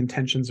set some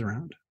intentions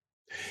around.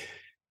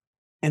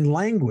 And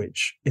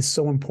language is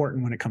so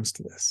important when it comes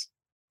to this.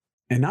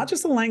 And not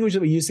just the language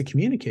that we use to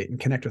communicate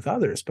and connect with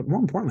others, but more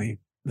importantly,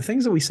 the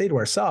things that we say to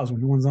ourselves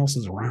when no one else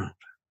is around.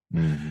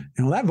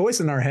 That voice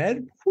in our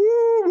head,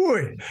 whoo,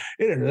 boy,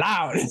 it is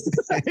loud.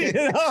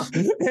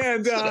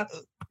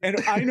 And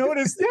I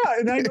noticed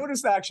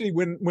actually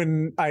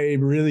when I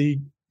really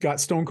got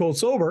stone cold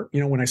sober,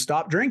 when I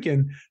stopped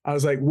drinking, I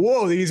was like,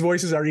 whoa, these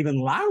voices are even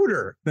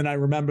louder than I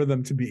remember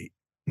them to be,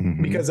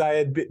 because I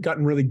had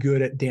gotten really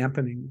good at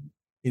dampening,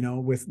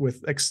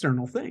 with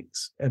external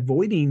things,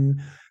 avoiding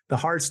the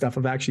hard stuff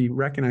of actually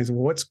recognizing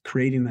what's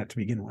creating that to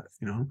begin with,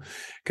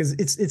 because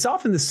it's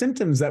often the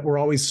symptoms that we're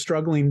always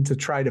struggling to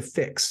try to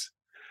fix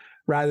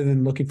rather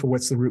than looking for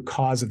what's the root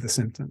cause of the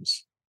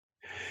symptoms.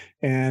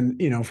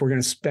 And, if we're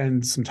going to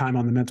spend some time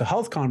on the mental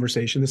health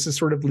conversation, this is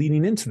sort of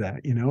leading into that,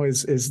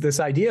 is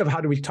this idea of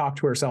how do we talk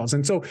to ourselves?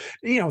 And so,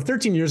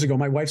 13 years ago,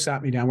 my wife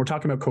sat me down, we're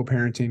talking about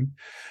co-parenting.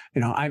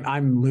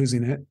 I'm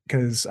losing it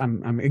because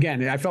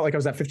again, I felt like I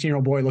was that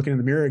 15-year-old boy looking in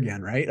the mirror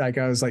again, right? Like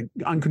I was like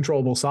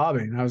uncontrollable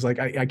sobbing. I was like,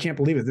 I can't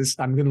believe it.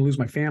 I'm going to lose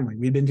my family.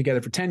 We've been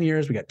together for 10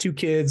 years. We got 2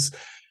 kids.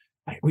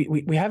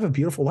 We have a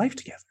beautiful life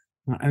together.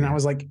 And I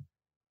was like,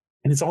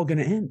 and it's all going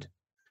to end.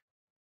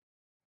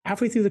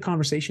 Halfway through the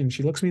conversation,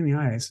 she looks me in the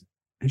eyes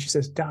and she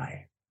says,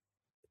 Di,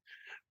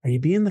 are you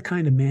being the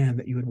kind of man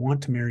that you would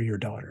want to marry your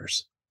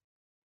daughters?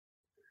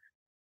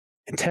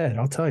 And Ted,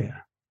 I'll tell you,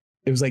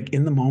 it was like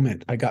in the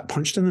moment, I got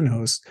punched in the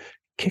nose,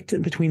 kicked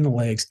in between the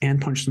legs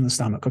and punched in the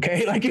stomach.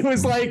 Okay. Like it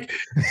was like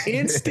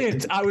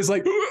instant. I was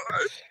like,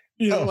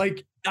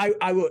 like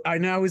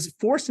I was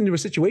forced into a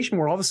situation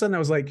where all of a sudden I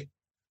was like,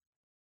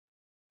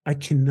 I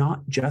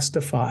cannot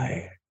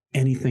justify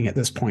anything at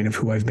this point of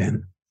who I've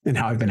been and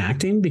how I've been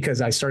acting,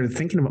 because I started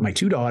thinking about my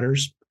 2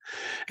 daughters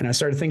and I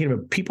started thinking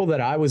about people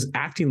that I was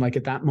acting like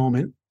at that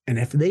moment. And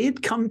if they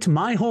had come to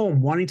my home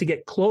wanting to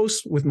get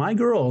close with my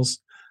girls,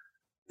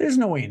 there's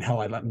no way in hell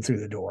I'd let them through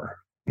the door.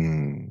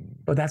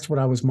 But that's what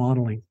I was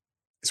modeling.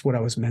 It's what I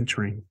was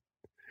mentoring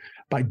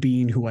by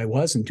being who I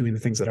was and doing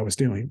the things that I was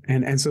doing.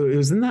 And so it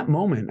was in that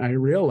moment I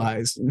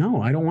realized,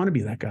 no, I don't want to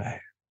be that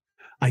guy.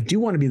 I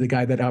do want to be the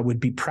guy that I would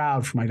be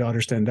proud for my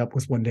daughters to end up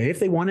with one day, if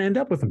they want to end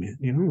up with a man,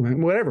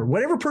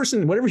 whatever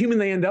person, whatever human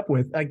they end up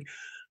with. Like,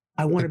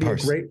 I want to be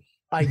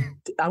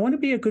I want to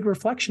be a good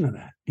reflection of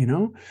that.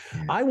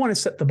 I want to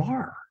set the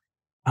bar.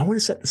 I want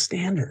to set the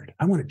standard.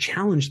 I want to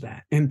challenge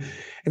that. And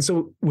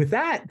so with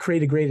that,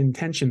 create a great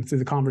intention through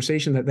the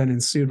conversation that then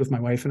ensued with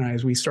my wife and I,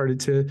 as we started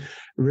to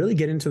really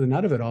get into the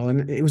nut of it all.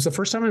 And it was the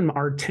first time in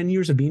our 10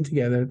 years of being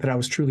together that I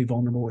was truly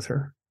vulnerable with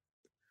her.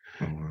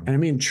 And I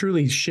mean,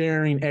 truly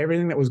sharing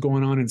everything that was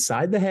going on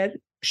inside the head,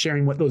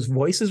 sharing what those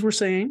voices were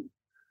saying,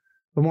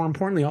 but more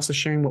importantly, also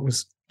sharing what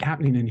was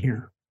happening in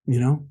here,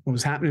 what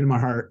was happening in my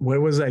heart. What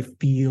was I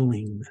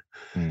feeling?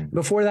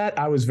 Before that,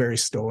 I was very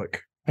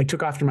stoic. I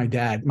took after my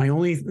dad. My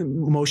only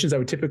emotions I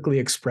would typically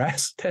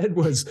express, Ted,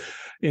 was,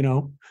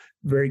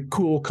 very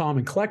cool, calm,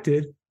 and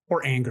collected,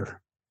 or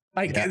anger.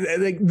 Like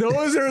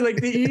those are like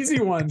the easy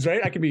ones,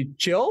 right? I can be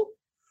chill.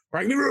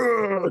 Right.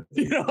 And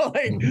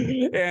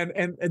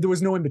there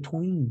was no in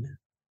between.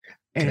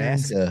 Can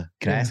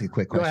I ask a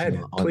quick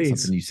question on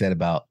something you said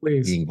about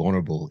being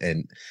vulnerable?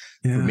 And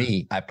for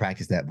me, I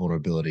practice that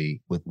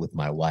vulnerability with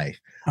my wife.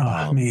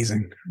 Oh,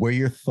 amazing. Were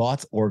your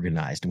thoughts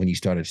organized when you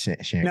started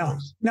sharing? No,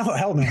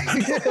 hell no.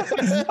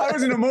 I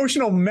was an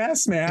emotional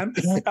mess, man.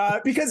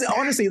 Because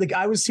honestly, like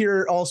I was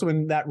here also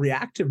in that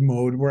reactive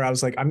mode where I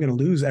was like, I'm going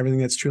to lose everything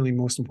that's truly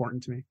most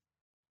important to me.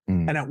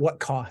 And at what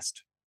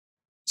cost?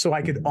 So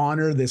I could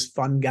honor this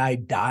fun guy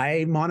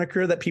die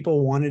moniker that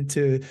people wanted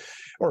to,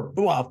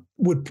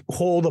 would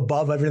hold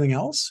above everything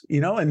else,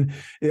 and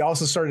it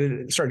also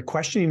started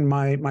questioning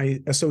my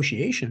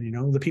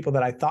association, the people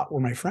that I thought were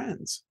my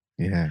friends.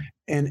 Yeah.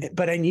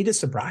 But I needed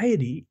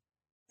sobriety.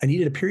 I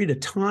needed a period of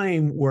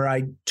time where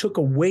I took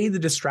away the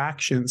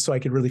distractions so I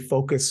could really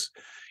focus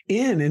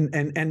in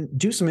and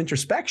do some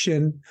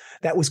introspection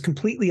that was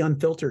completely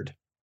unfiltered.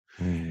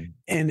 And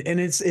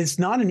it's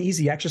not an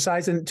easy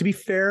exercise. And to be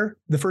fair,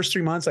 the first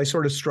 3 months I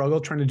sort of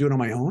struggled trying to do it on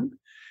my own.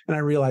 And I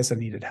realized I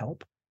needed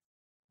help.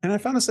 And I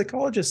found a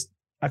psychologist.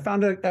 I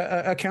found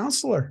a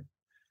counselor,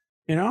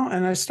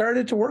 and I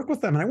started to work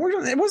with them. And I worked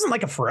on it. Wasn't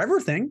like a forever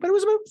thing, but it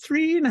was about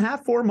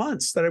 3.5, 4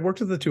 months that I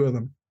worked with the two of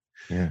them.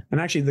 Yeah. And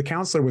actually the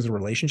counselor was a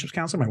relationships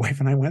counselor. My wife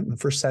and I went in the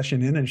first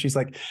session in, and she's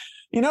like,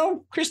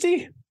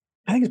 Christy,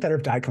 I think it's better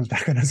if Dad comes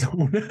back on his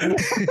own. I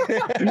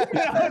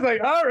was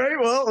like, all right,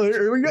 well,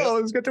 here we go.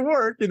 Let's get to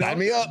work. Sign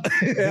me up.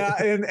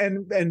 Yeah.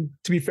 And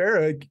to be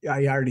fair,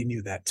 I already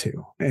knew that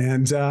too.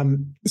 And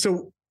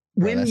so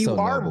when you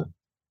are, noble.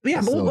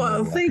 Yeah,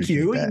 well, thank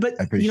you. That.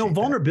 But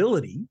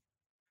vulnerability,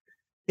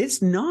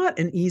 it's not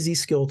an easy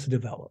skill to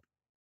develop.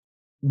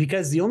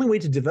 Because the only way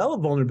to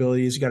develop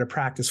vulnerability is you got to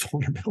practice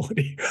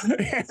vulnerability.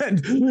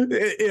 And,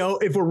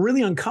 if we're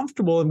really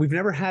uncomfortable and we've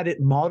never had it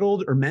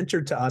modeled or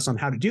mentored to us on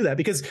how to do that,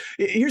 because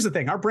here's the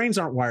thing, our brains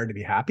aren't wired to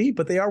be happy,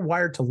 but they are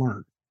wired to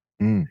learn.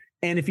 And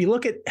if you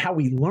look at how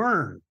we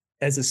learn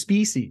as a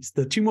species,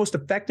 the two most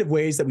effective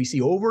ways that we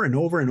see over and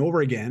over and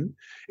over again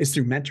is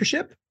through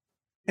mentorship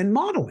and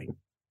modeling.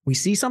 We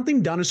see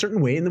something done a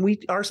certain way, and then we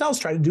ourselves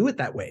try to do it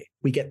that way.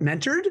 We get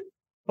mentored.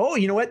 Oh,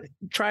 you know what?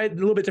 Try it a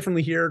little bit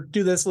differently here.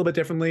 Do this a little bit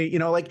differently,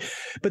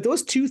 but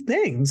those two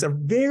things are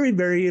very,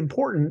 very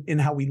important in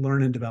how we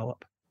learn and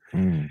develop.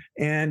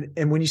 And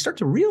when you start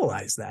to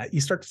realize that,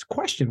 you start to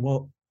question,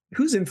 well,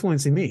 who's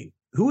influencing me?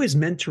 Who is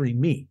mentoring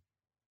me?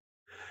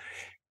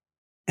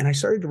 And I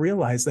started to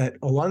realize that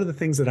a lot of the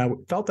things that I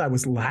felt I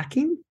was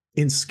lacking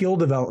in skill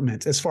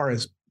development, as far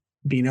as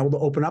being able to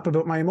open up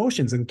about my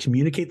emotions and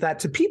communicate that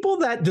to people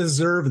that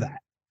deserve that.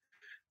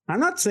 I'm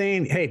not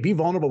saying, hey, be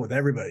vulnerable with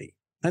everybody.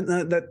 And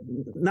that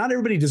not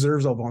everybody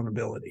deserves all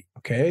vulnerability.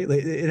 Okay.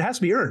 It has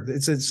to be earned.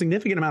 It's a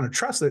significant amount of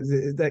trust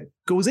that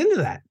goes into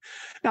that.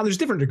 Now, there's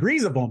different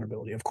degrees of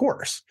vulnerability, of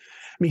course.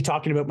 Me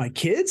talking about my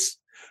kids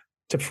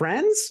to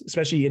friends,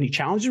 especially any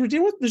challenges we're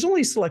dealing with, there's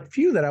only a select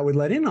few that I would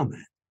let in on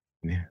that.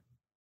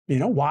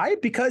 Yeah. Why?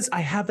 Because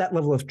I have that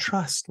level of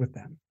trust with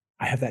them.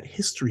 I have that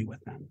history with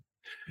them.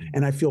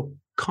 And I feel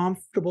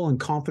comfortable and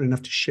confident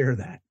enough to share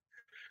that.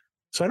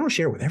 So I don't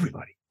share with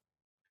everybody.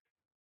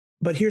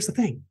 But here's the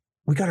thing.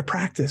 We got to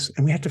practice,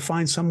 and we have to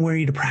find some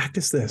way to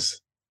practice this,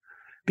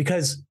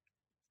 because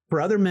for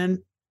other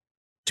men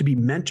to be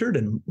mentored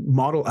and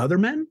model other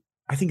men,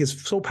 I think is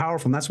so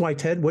powerful. And that's why,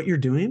 Ted, what you're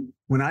doing,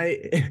 when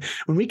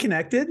we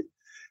connected,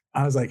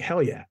 I was like,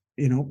 hell yeah.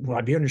 Will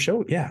I be on your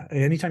show? Yeah.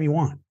 Anytime you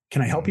want.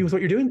 Can I help you with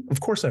what you're doing? Of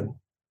course I will.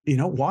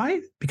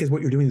 Why? Because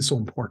what you're doing is so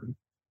important.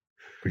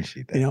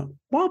 Appreciate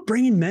that.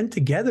 Bringing men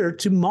together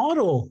to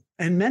model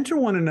and mentor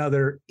one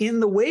another in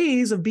the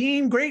ways of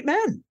being great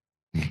men.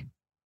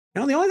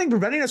 The only thing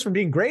preventing us from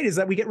being great is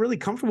that we get really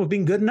comfortable with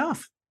being good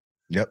enough.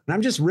 Yep. And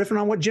I'm just riffing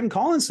on what Jim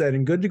Collins said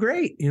in Good to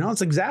Great.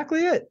 It's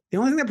exactly it. The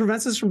only thing that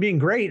prevents us from being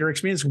great or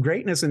experiencing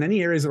greatness in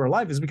any areas of our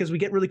life is because we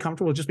get really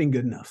comfortable with just being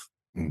good enough.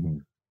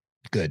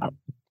 Good.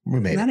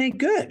 That ain't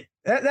good.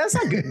 That's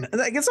not good.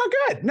 It's not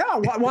good.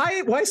 No.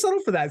 Why settle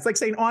for that? It's like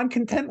saying, oh, I'm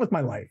content with my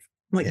life.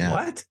 I'm like,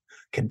 what?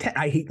 Content.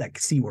 I hate that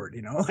C word,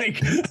 like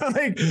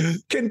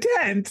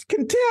content.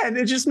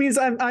 It just means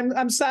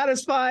I'm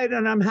satisfied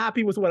and I'm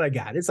happy with what I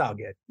got. It's all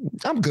good.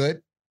 I'm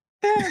good.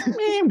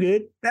 I'm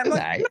good.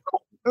 No.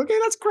 Okay,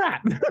 that's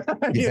crap.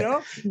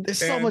 There's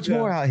so much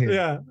more out here.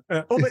 Yeah.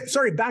 But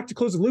sorry, back to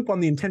close the loop on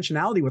the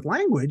intentionality with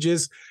language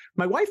is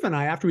my wife and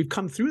I, after we've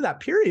come through that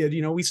period,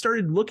 we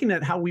started looking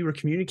at how we were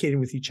communicating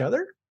with each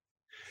other,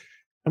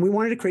 and we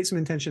wanted to create some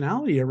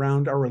intentionality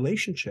around our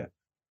relationship.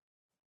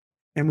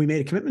 And we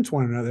made a commitment to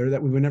one another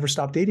that we would never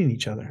stop dating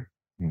each other.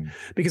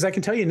 Because I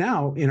can tell you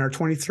now, in our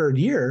 23rd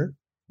year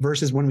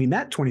versus when we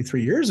met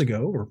 23 years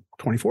ago or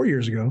 24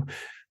 years ago,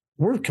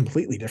 we're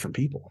completely different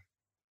people.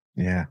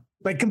 Yeah.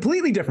 Like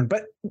completely different.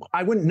 But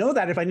I wouldn't know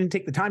that if I didn't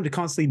take the time to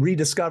constantly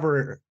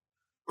rediscover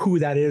who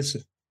that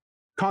is,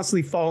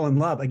 constantly fall in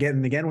love again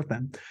and again with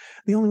them.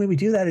 The only way we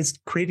do that is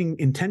creating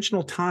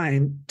intentional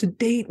time to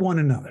date one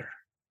another.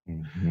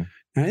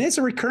 And it's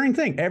a recurring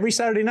thing every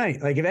Saturday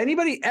night. Like if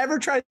anybody ever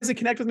tries to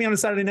connect with me on a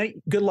Saturday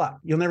night, good luck.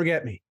 You'll never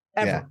get me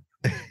ever.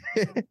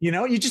 Yeah.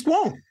 You just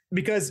won't,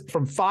 because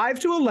from 5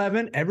 to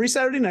 11 every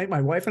Saturday night, my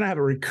wife and I have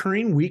a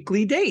recurring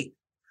weekly date.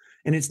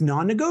 and it's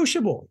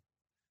non-negotiable.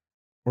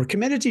 We're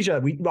committed to each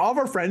other. All of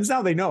our friends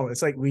now, they know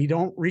it's like, we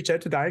don't reach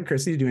out to Di and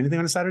Christy to do anything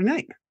on a Saturday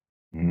night.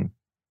 Mm-hmm.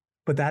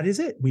 But that is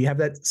it. We have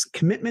that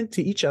commitment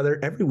to each other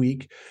every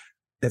week.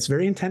 That's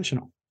very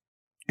intentional.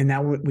 And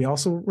now we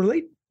also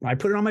relate. I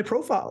put it on my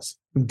profiles.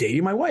 I'm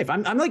dating my wife.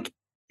 I'm like,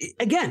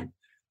 again,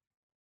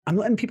 I'm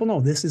letting people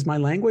know this is my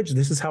language.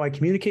 This is how I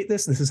communicate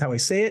this. This is how I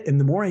say it. And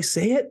the more I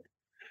say it,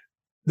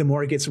 the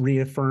more it gets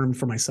reaffirmed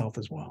for myself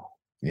as well.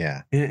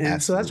 Yeah.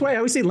 And so that's why I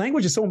always say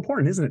language is so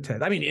important, isn't it,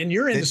 Ted? I mean, in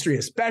your industry,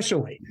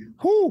 especially.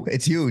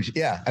 It's huge.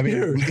 Yeah. I mean,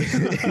 in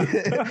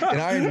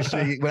our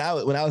industry, when I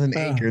was an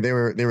anchor, there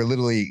were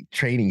literally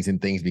trainings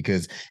and things,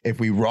 because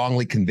if we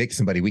wrongly convict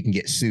somebody, we can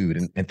get sued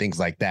and things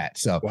like that.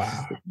 So,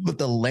 but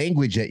the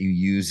language that you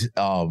use,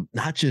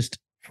 not just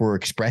for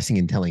expressing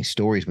and telling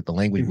stories, but the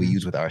language we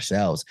use with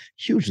ourselves,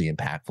 hugely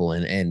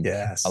impactful. And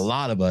a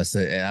lot of us,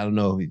 and I don't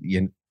know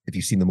if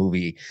you've seen the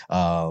movie,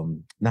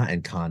 not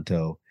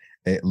Encanto,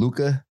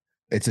 Luca.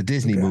 It's a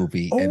Disney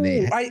movie. Oh, and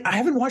I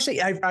haven't watched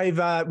it.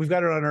 We've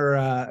got it on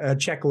our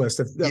checklist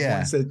of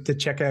ones to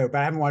check out,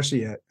 but I haven't watched it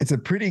yet. It's a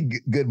pretty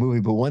good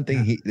movie, but one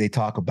thing they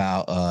talk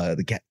about,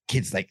 the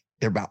kids, like,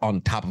 they're about on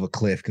top of a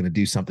cliff, going to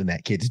do something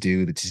that kids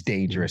do that's just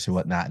dangerous and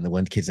whatnot. And the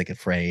one kid's like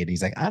afraid.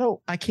 He's like,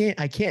 I can't.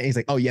 He's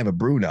like, oh, you have a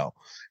Bruno.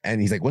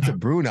 And he's like, what's a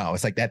Bruno?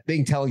 It's like that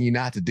thing telling you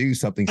not to do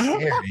something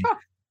scary.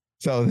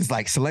 So it's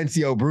like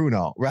Silencio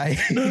Bruno, right?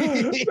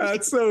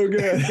 That's so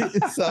good.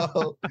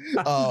 So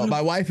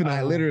my wife and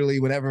I literally,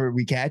 whenever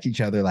we catch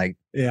each other, like,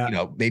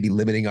 maybe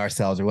limiting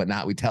ourselves or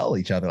whatnot, we tell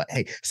each other like,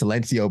 hey,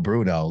 Silencio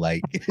Bruno,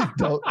 like,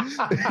 don't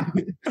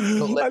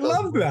I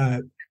love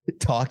that.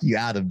 Talk you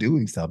out of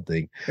doing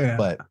something. Yeah.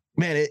 But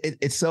man,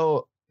 it's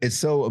so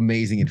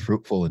amazing and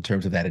fruitful in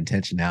terms of that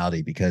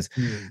intentionality, because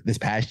this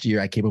past year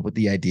I came up with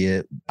the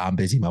idea. I'm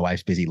busy. My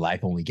wife's busy.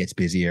 Life only gets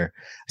busier.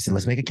 I said,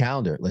 let's make a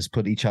calendar. Let's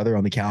put each other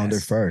on the calendar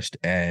first.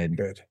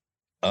 And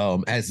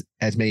as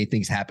many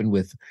things happen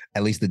with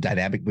at least the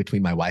dynamic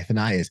between my wife and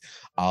I is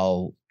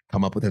I'll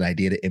come up with an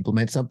idea to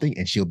implement something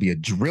and she'll be a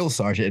drill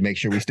sergeant and make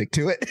sure we stick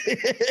to it.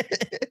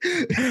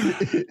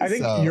 I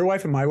think your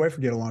wife and my wife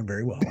would get along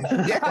very well.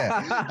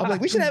 Yeah. I'm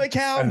like, we should have a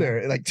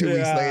calendar. Like 2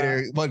 weeks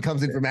later, one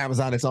comes in from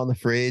Amazon, it's on the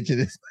fridge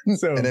and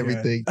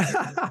everything.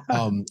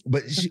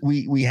 But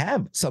we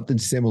have something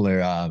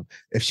similar.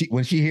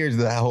 When she hears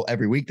the whole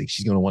every week thing,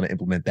 she's going to want to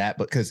implement that.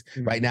 But because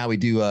right now we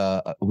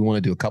want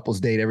to do a couples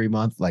date every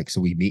month. Like, so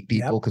we meet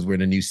people because we're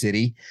in a new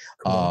city.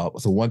 Cool.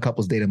 So one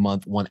couples date a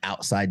month, one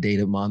outside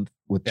date a month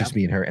with just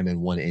me and her, and then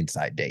one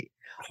inside date.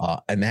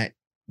 And that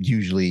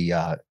usually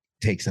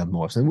takes up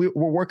more. So we're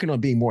working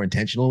on being more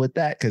intentional with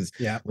that, because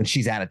when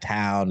she's out of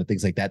town and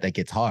things like that, that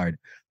gets hard.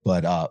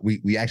 But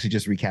we actually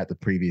just recapped the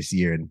previous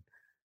year, and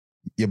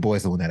your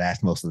boy's the one that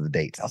asked most of the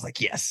dates. I was like,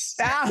 yes.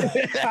 That's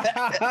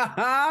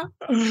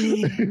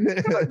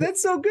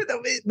so good.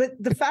 But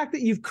the fact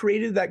that you've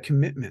created that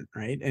commitment,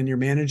 right? And you're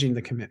managing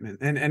the commitment.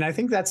 And I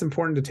think that's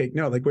important to take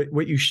note. Like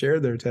what you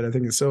shared there, Ted, I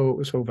think is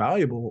so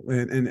valuable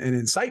and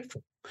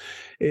insightful.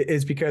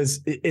 Is because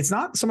it's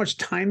not so much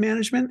time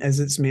management as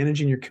it's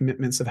managing your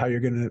commitments of how you're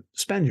going to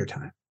spend your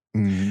time.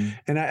 Mm-hmm.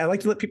 And I like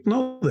to let people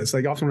know this.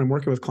 Like, often when I'm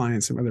working with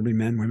clients, whether it be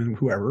men, women,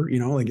 whoever,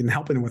 like, and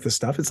helping them with this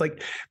stuff, it's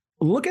like,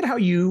 look at how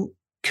you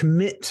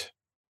commit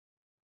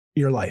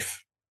your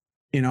life,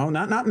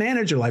 not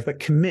manage your life,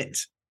 but commit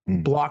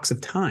blocks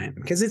of time,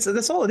 because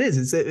that's all it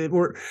is.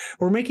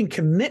 We're making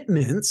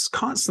commitments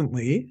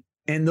constantly,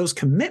 and those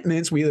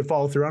commitments we either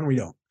follow through on or we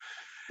don't.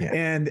 Yeah.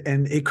 And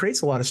it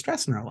creates a lot of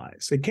stress in our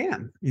lives. It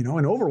can, and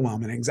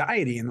overwhelm and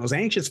anxiety and those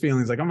anxious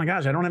feelings like, oh my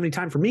gosh, I don't have any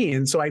time for me.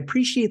 And so I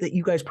appreciate that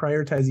you guys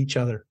prioritize each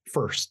other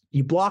first.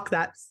 You block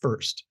that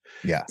first.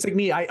 Yeah. It's like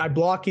me. I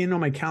block in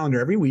on my calendar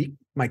every week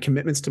my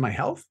commitments to my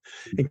health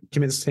and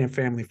commitments to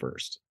family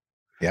first.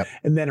 Yep.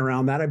 And then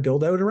around that, I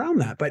build out around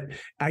that. But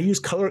I use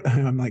color.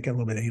 I'm like a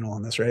little bit anal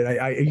on this, right?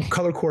 I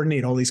color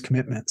coordinate all these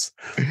commitments.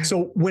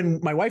 So when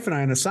my wife and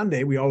I on a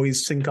Sunday, we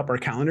always sync up our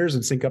calendars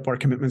and sync up our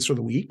commitments for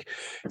the week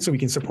so we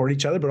can support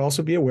each other, but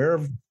also be aware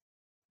of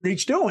what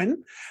each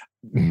doing.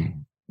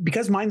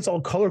 Because mine's all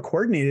color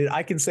coordinated,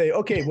 I can say,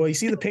 okay, well, you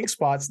see the pink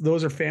spots,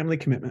 those are family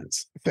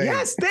commitments.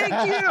 Yes, thank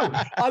you.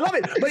 I love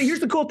it. But here's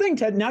the cool thing,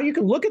 Ted. Now you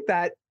can look at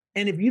that.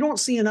 And if you don't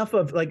see enough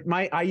of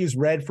I use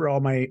red for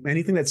all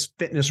anything that's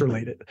fitness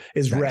related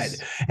is red.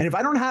 And if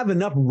I don't have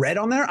enough red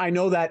on there, I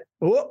know that,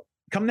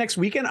 come next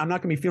weekend, I'm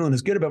not going to be feeling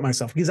as good about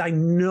myself, because I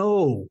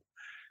know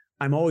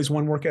I'm always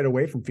one workout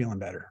away from feeling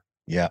better.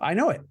 Yeah. I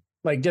know it.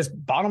 Like, just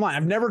bottom line,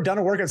 I've never done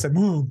a workout and said,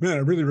 man, I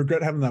really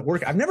regret having that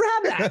workout. I've never had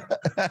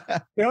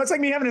that. It's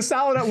like me having a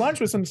salad at lunch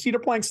with some cedar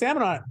plank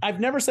salmon on it. I've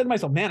never said to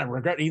myself, man, I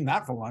regret eating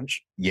that for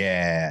lunch.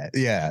 Yeah.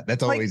 Yeah.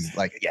 That's always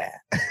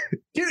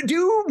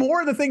do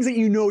more of the things that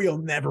you'll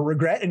never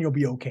regret, and you'll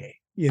be okay.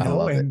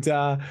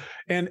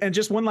 And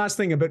just one last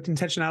thing about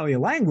intentionality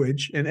of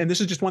language. And this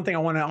is just one thing I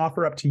want to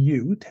offer up to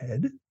you,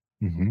 Ted,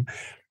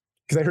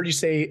 because I heard you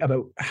say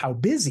about how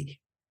busy.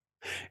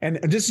 And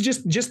this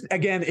is just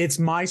again, it's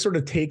my sort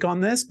of take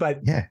on this,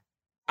 but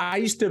I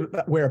used to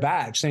wear a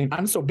badge saying,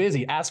 I'm so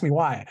busy, ask me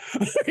why.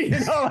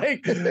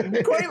 Like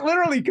quite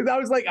literally, because I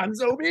was like, I'm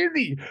so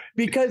busy.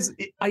 Because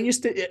I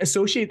used to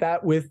associate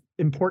that with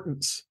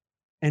importance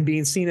and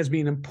being seen as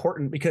being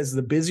important, because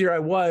the busier I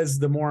was,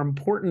 the more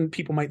important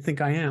people might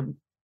think I am.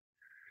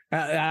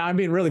 I'm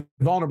being really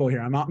vulnerable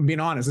here. I'm being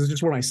honest. This is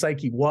just where my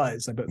psyche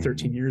was about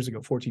 13 years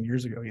ago, 14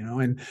 years ago,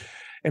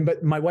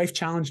 but my wife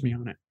challenged me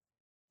on it.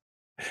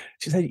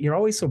 She said, you're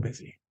always so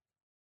busy.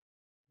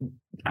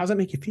 How does that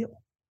make you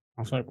feel?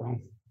 I was like, well,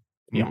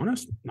 to be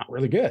honest, not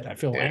really good. I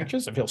feel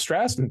anxious. I feel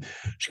stressed. And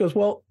she goes,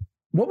 well,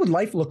 what would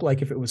life look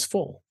like if it was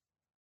full?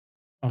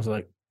 I was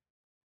like,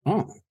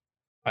 oh,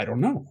 I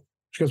don't know.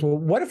 She goes, well,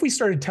 what if we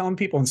started telling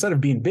people instead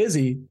of being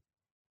busy,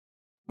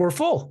 we're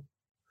full?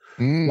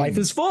 Life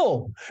is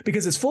full,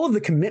 because it's full of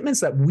the commitments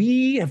that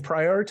we have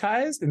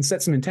prioritized and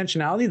set some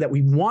intentionality that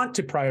we want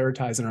to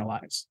prioritize in our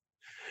lives.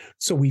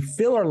 So we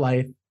fill our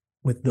life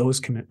with those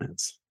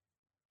commitments.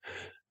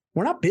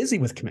 We're not busy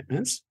with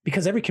commitments,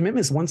 because every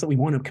commitment is ones that we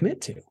want to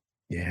commit to.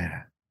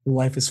 Yeah.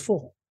 Life is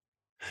full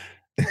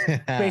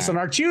based on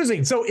our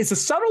choosing. So it's a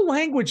subtle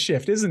language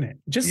shift, isn't it?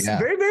 Just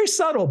very, very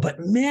subtle.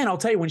 But man, I'll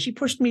tell you, when she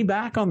pushed me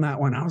back on that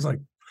one, I was like,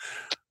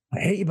 I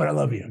hate you, but I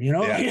love you.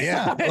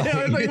 Yeah.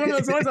 It's like one of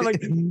those ones. I'm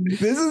like,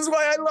 this is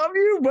why I love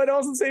you, but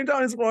also at the same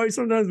time, it's why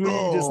sometimes we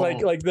just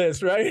like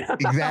this, right?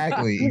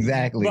 Exactly.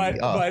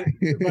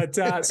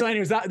 So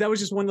anyways, that was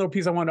just one little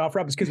piece I wanted to offer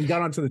up, is because we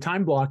got onto the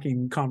time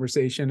blocking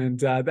conversation, and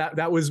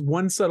that was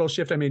one subtle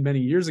shift I made many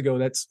years ago.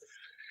 That's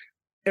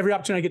every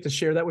opportunity I get to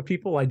share that with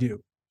people, I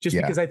do, just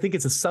because I think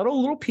it's a subtle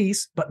little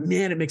piece, but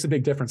man, it makes a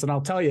big difference. And I'll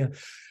tell you,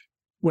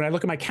 when I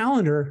look at my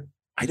calendar,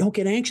 I don't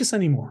get anxious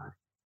anymore.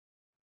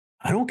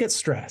 I don't get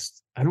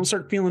stressed. I don't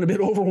start feeling a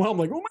bit overwhelmed,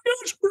 like, oh my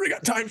gosh, where do I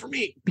got time for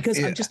me?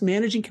 Because I'm just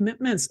managing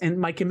commitments, and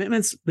my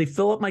commitments, they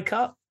fill up my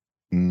cup.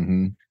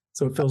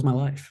 So it fills my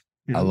life.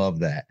 I love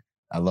that.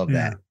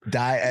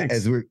 Di,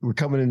 as we're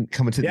coming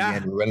to the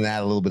end, we're running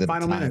out a little bit of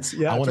final time. minutes.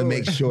 Yeah, I want to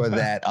make sure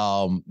that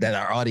that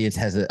our audience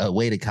has a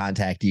way to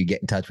contact you,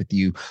 get in touch with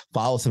you,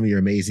 follow some of your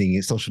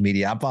amazing social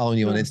media. I'm following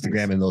you on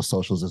Instagram and those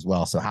socials as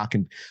well. So how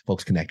can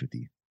folks connect with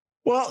you?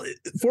 Well,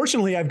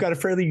 fortunately, I've got a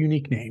fairly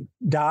unique name.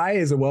 Dai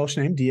is a Welsh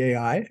name,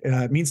 D-A-I.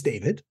 It means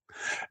David.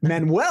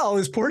 Manuel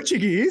is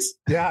Portuguese.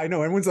 Yeah, I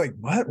know. Everyone's like,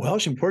 what?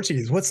 Welsh and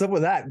Portuguese? What's up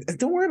with that?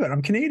 Don't worry about it.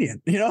 I'm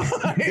Canadian, And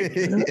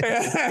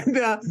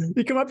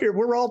you come up here,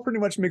 we're all pretty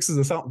much mixes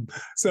of something.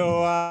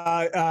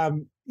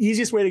 So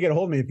easiest way to get a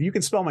hold of me, if you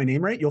can spell my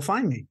name right, you'll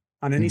find me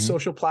on any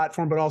social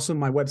platform, but also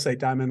my website,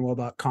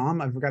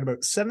 DaiManuel.com. I've got about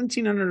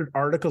 1,700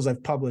 articles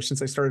I've published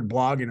since I started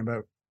blogging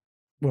about,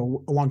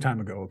 well, a long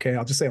time ago. Okay.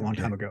 I'll just say a long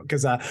time ago,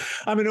 because I'm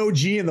an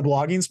OG in the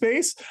blogging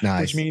space,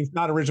 which means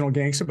not original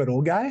gangster, but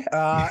old guy.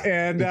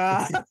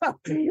 I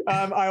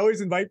always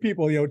invite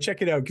people,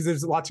 check it out, because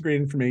there's lots of great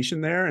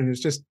information there, and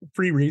it's just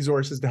free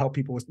resources to help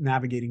people with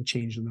navigating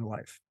change in their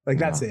life. Like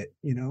that's it,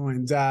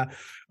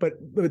 but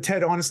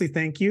Ted, honestly,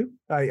 thank you.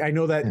 I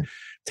know that it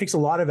takes a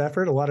lot of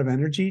effort, a lot of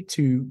energy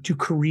to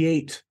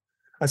create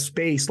a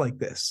space like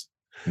this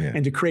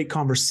and to create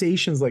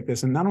conversations like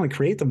this, and not only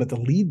create them, but to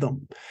lead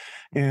them.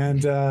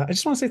 And I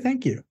just want to say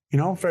thank you.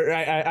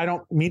 I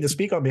don't mean to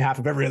speak on behalf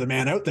of every other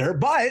man out there,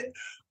 but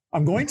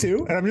I'm going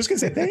to, and I'm just going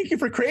to say thank you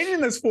for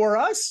creating this for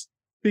us,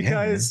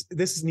 because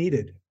this is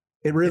needed.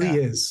 It really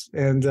is.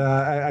 And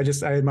I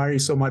admire you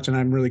so much, and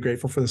I'm really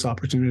grateful for this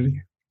opportunity.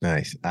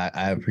 Nice.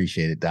 I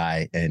appreciate it,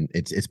 Di. And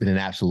it's been an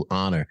absolute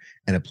honor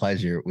and a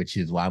pleasure, which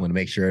is why I'm going to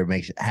make sure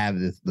have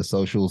the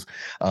socials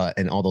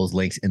and all those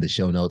links in the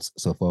show notes,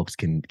 so folks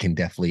can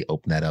definitely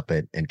open that up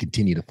and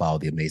continue to follow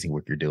the amazing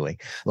work you're doing.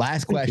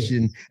 Last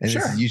question, and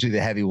this is usually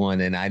the heavy one,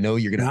 and I know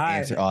you're going to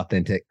answer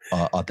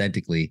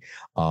authentically.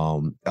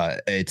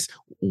 It's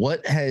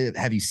what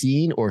have you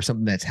seen or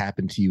something that's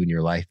happened to you in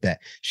your life that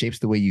shapes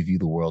the way you view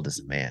the world as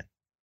a man?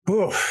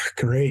 Oh,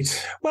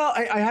 great. Well,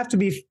 I have to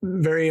be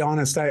very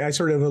honest. I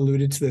sort of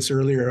alluded to this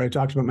earlier. I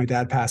talked about my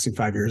dad passing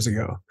 5 years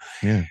ago.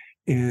 Yeah.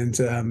 And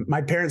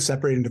my parents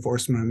separated and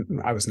divorced when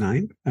I was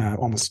 9,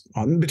 almost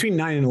between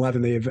 9 and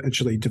 11. They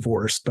eventually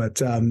divorced, but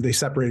they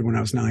separated when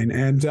I was 9.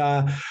 And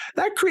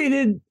that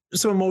created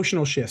some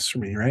emotional shifts for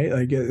me, right?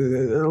 Like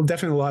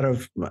definitely a lot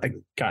of,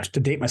 to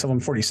date myself, I'm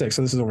 46.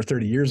 So this is over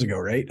 30 years ago,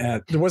 right?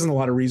 There wasn't a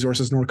lot of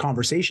resources nor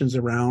conversations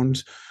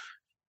around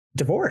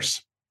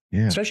divorce.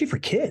 Yeah. Especially for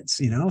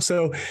kids,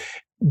 so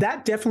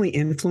that definitely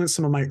influenced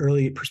some of my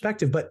early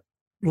perspective. But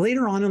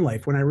later on in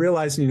life, when I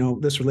realized,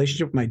 this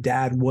relationship with my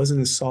dad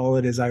wasn't as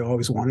solid as I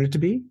always wanted it to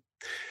be,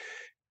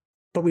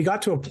 but we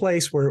got to a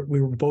place where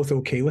we were both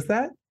okay with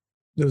that.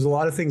 There was a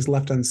lot of things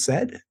left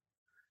unsaid,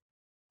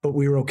 but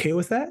we were okay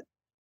with that.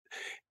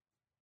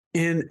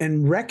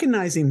 And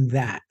recognizing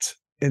that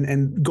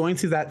and going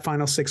through that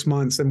final 6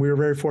 months, and we were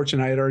very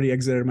fortunate. I had already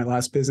exited my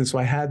last business, so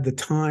I had the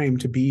time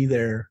to be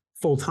there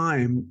full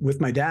time with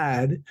my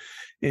dad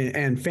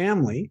and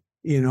family,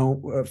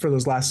 for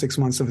those last 6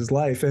 months of his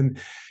life. And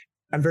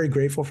I'm very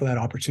grateful for that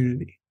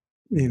opportunity,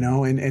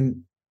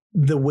 and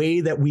the way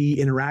that we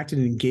interacted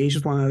and engaged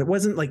with one another. It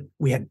wasn't like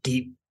we had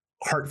deep,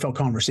 heartfelt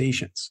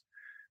conversations,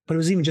 but it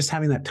was even just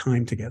having that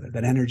time together,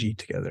 that energy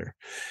together.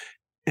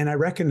 And I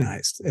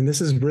recognized, and this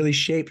has really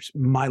shaped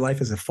my life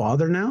as a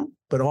father now,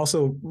 but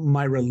also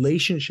my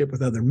relationship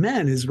with other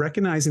men, is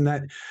recognizing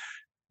that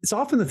it's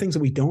often the things that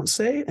we don't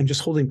say and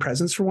just holding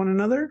presence for one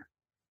another.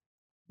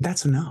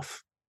 That's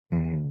enough.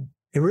 Mm.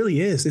 It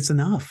really is. It's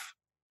enough.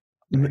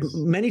 Nice.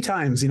 Many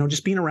times,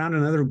 just being around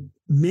another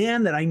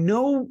man that I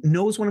know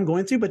knows what I'm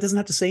going through, but doesn't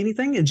have to say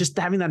anything, and just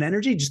having that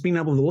energy, just being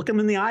able to look him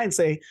in the eye and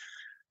say,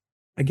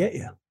 I get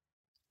you.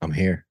 I'm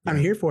here. I'm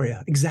here for you.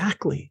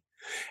 Exactly.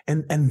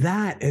 And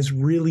that has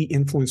really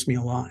influenced me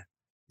a lot,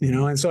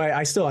 and so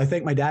I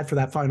thank my dad for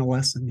that final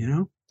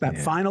lesson,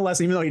 final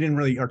lesson, even though he didn't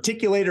really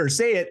articulate it or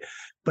say it,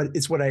 but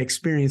it's what I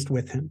experienced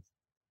with him.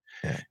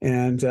 Yeah.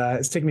 And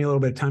it's taken me a little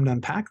bit of time to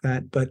unpack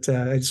that, but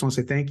I just want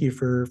to say thank you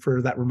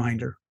for that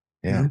reminder.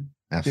 Yeah.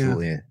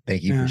 Absolutely. Yeah.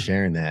 Thank you for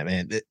sharing that,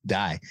 man.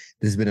 Di,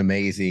 this has been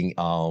amazing.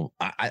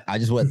 I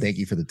just want to thank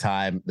you for the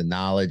time, the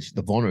knowledge,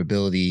 the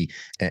vulnerability,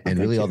 and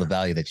really all the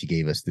value that you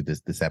gave us through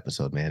this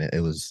episode, man. It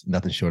was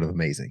nothing short of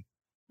amazing.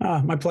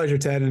 My pleasure,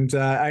 Ted. And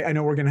I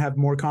know we're going to have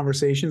more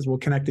conversations. We'll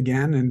connect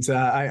again. And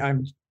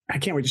I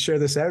can't wait to share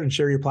this out and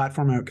share your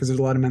platform out, because there's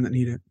a lot of men that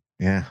need it.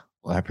 Yeah.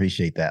 Well, I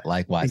appreciate that.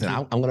 Likewise. And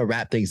I'm going to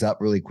wrap things up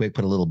really quick,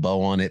 put a little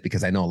bow on it,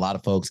 because I know a lot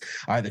of folks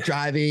are either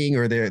driving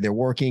or they're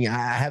working. I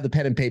have the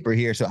pen and paper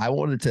here. So I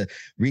wanted to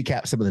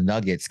recap some of the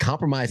nuggets.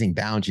 Compromising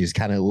boundaries,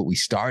 kind of what we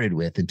started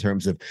with, in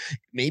terms of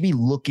maybe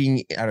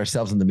looking at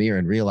ourselves in the mirror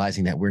and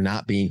realizing that we're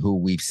not being who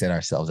we've set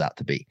ourselves out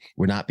to be.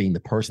 We're not being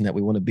the person that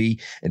we want to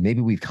be. And maybe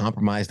we've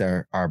compromised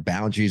our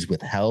boundaries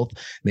with health,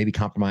 maybe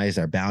compromised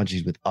our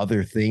boundaries with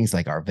other things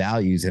like our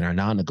values and our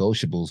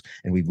non-negotiables.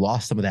 And we've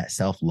lost some of that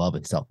self-love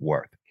and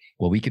self-worth.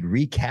 Well, we could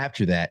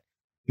recapture that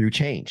through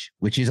change,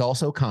 which is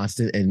also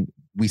constant. And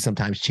we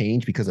sometimes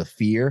change because of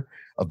fear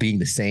of being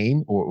the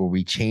same, or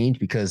we change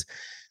because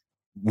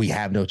we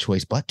have no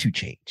choice but to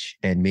change.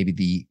 And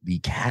maybe the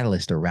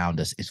catalyst around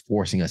us is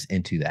forcing us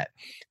into that.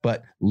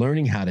 But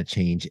learning how to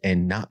change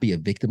and not be a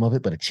victim of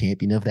it, but a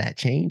champion of that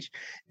change,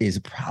 is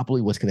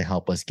probably what's going to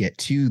help us get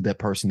to the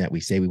person that we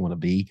say we want to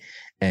be.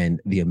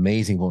 And the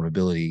amazing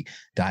vulnerability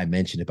that I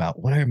mentioned about,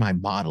 what am I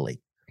modeling?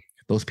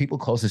 Those people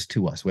closest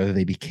to us, whether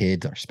they be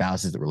kids, our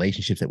spouses, the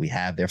relationships that we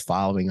have, they're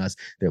following us,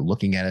 they're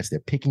looking at us, they're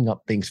picking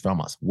up things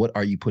from us. What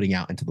are you putting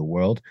out into the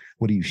world?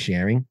 What are you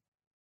sharing?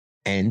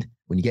 And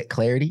when you get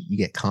clarity, you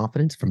get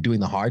confidence from doing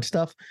the hard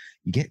stuff,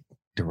 you get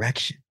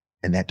direction.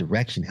 And that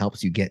direction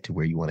helps you get to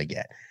where you want to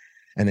get.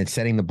 And then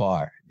setting the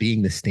bar,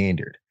 being the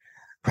standard,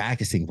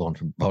 practicing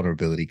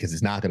vulnerability, because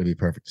it's not going to be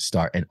perfect to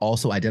start, and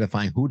also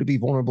identifying who to be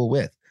vulnerable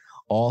with.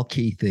 All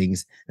key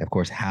things. And of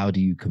course, how do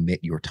you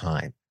commit your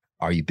time?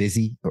 Are you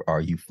busy or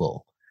are you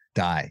full?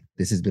 Di,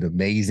 this has been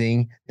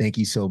amazing. Thank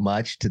you so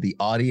much. To the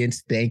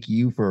audience, thank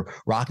you for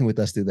rocking with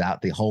us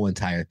throughout the whole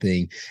entire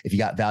thing. If you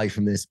got value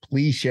from this,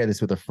 please share this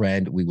with a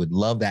friend. We would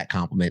love that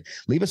compliment.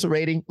 Leave us a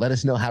rating. Let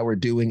us know how we're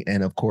doing.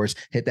 And of course,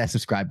 hit that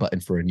subscribe button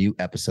for a new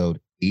episode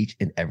each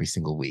and every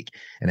single week.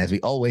 And as we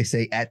always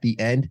say at the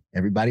end,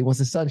 everybody wants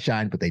the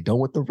sunshine, but they don't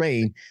want the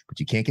rain. But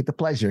you can't get the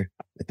pleasure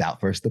without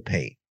first the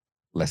pain.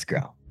 Let's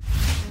go.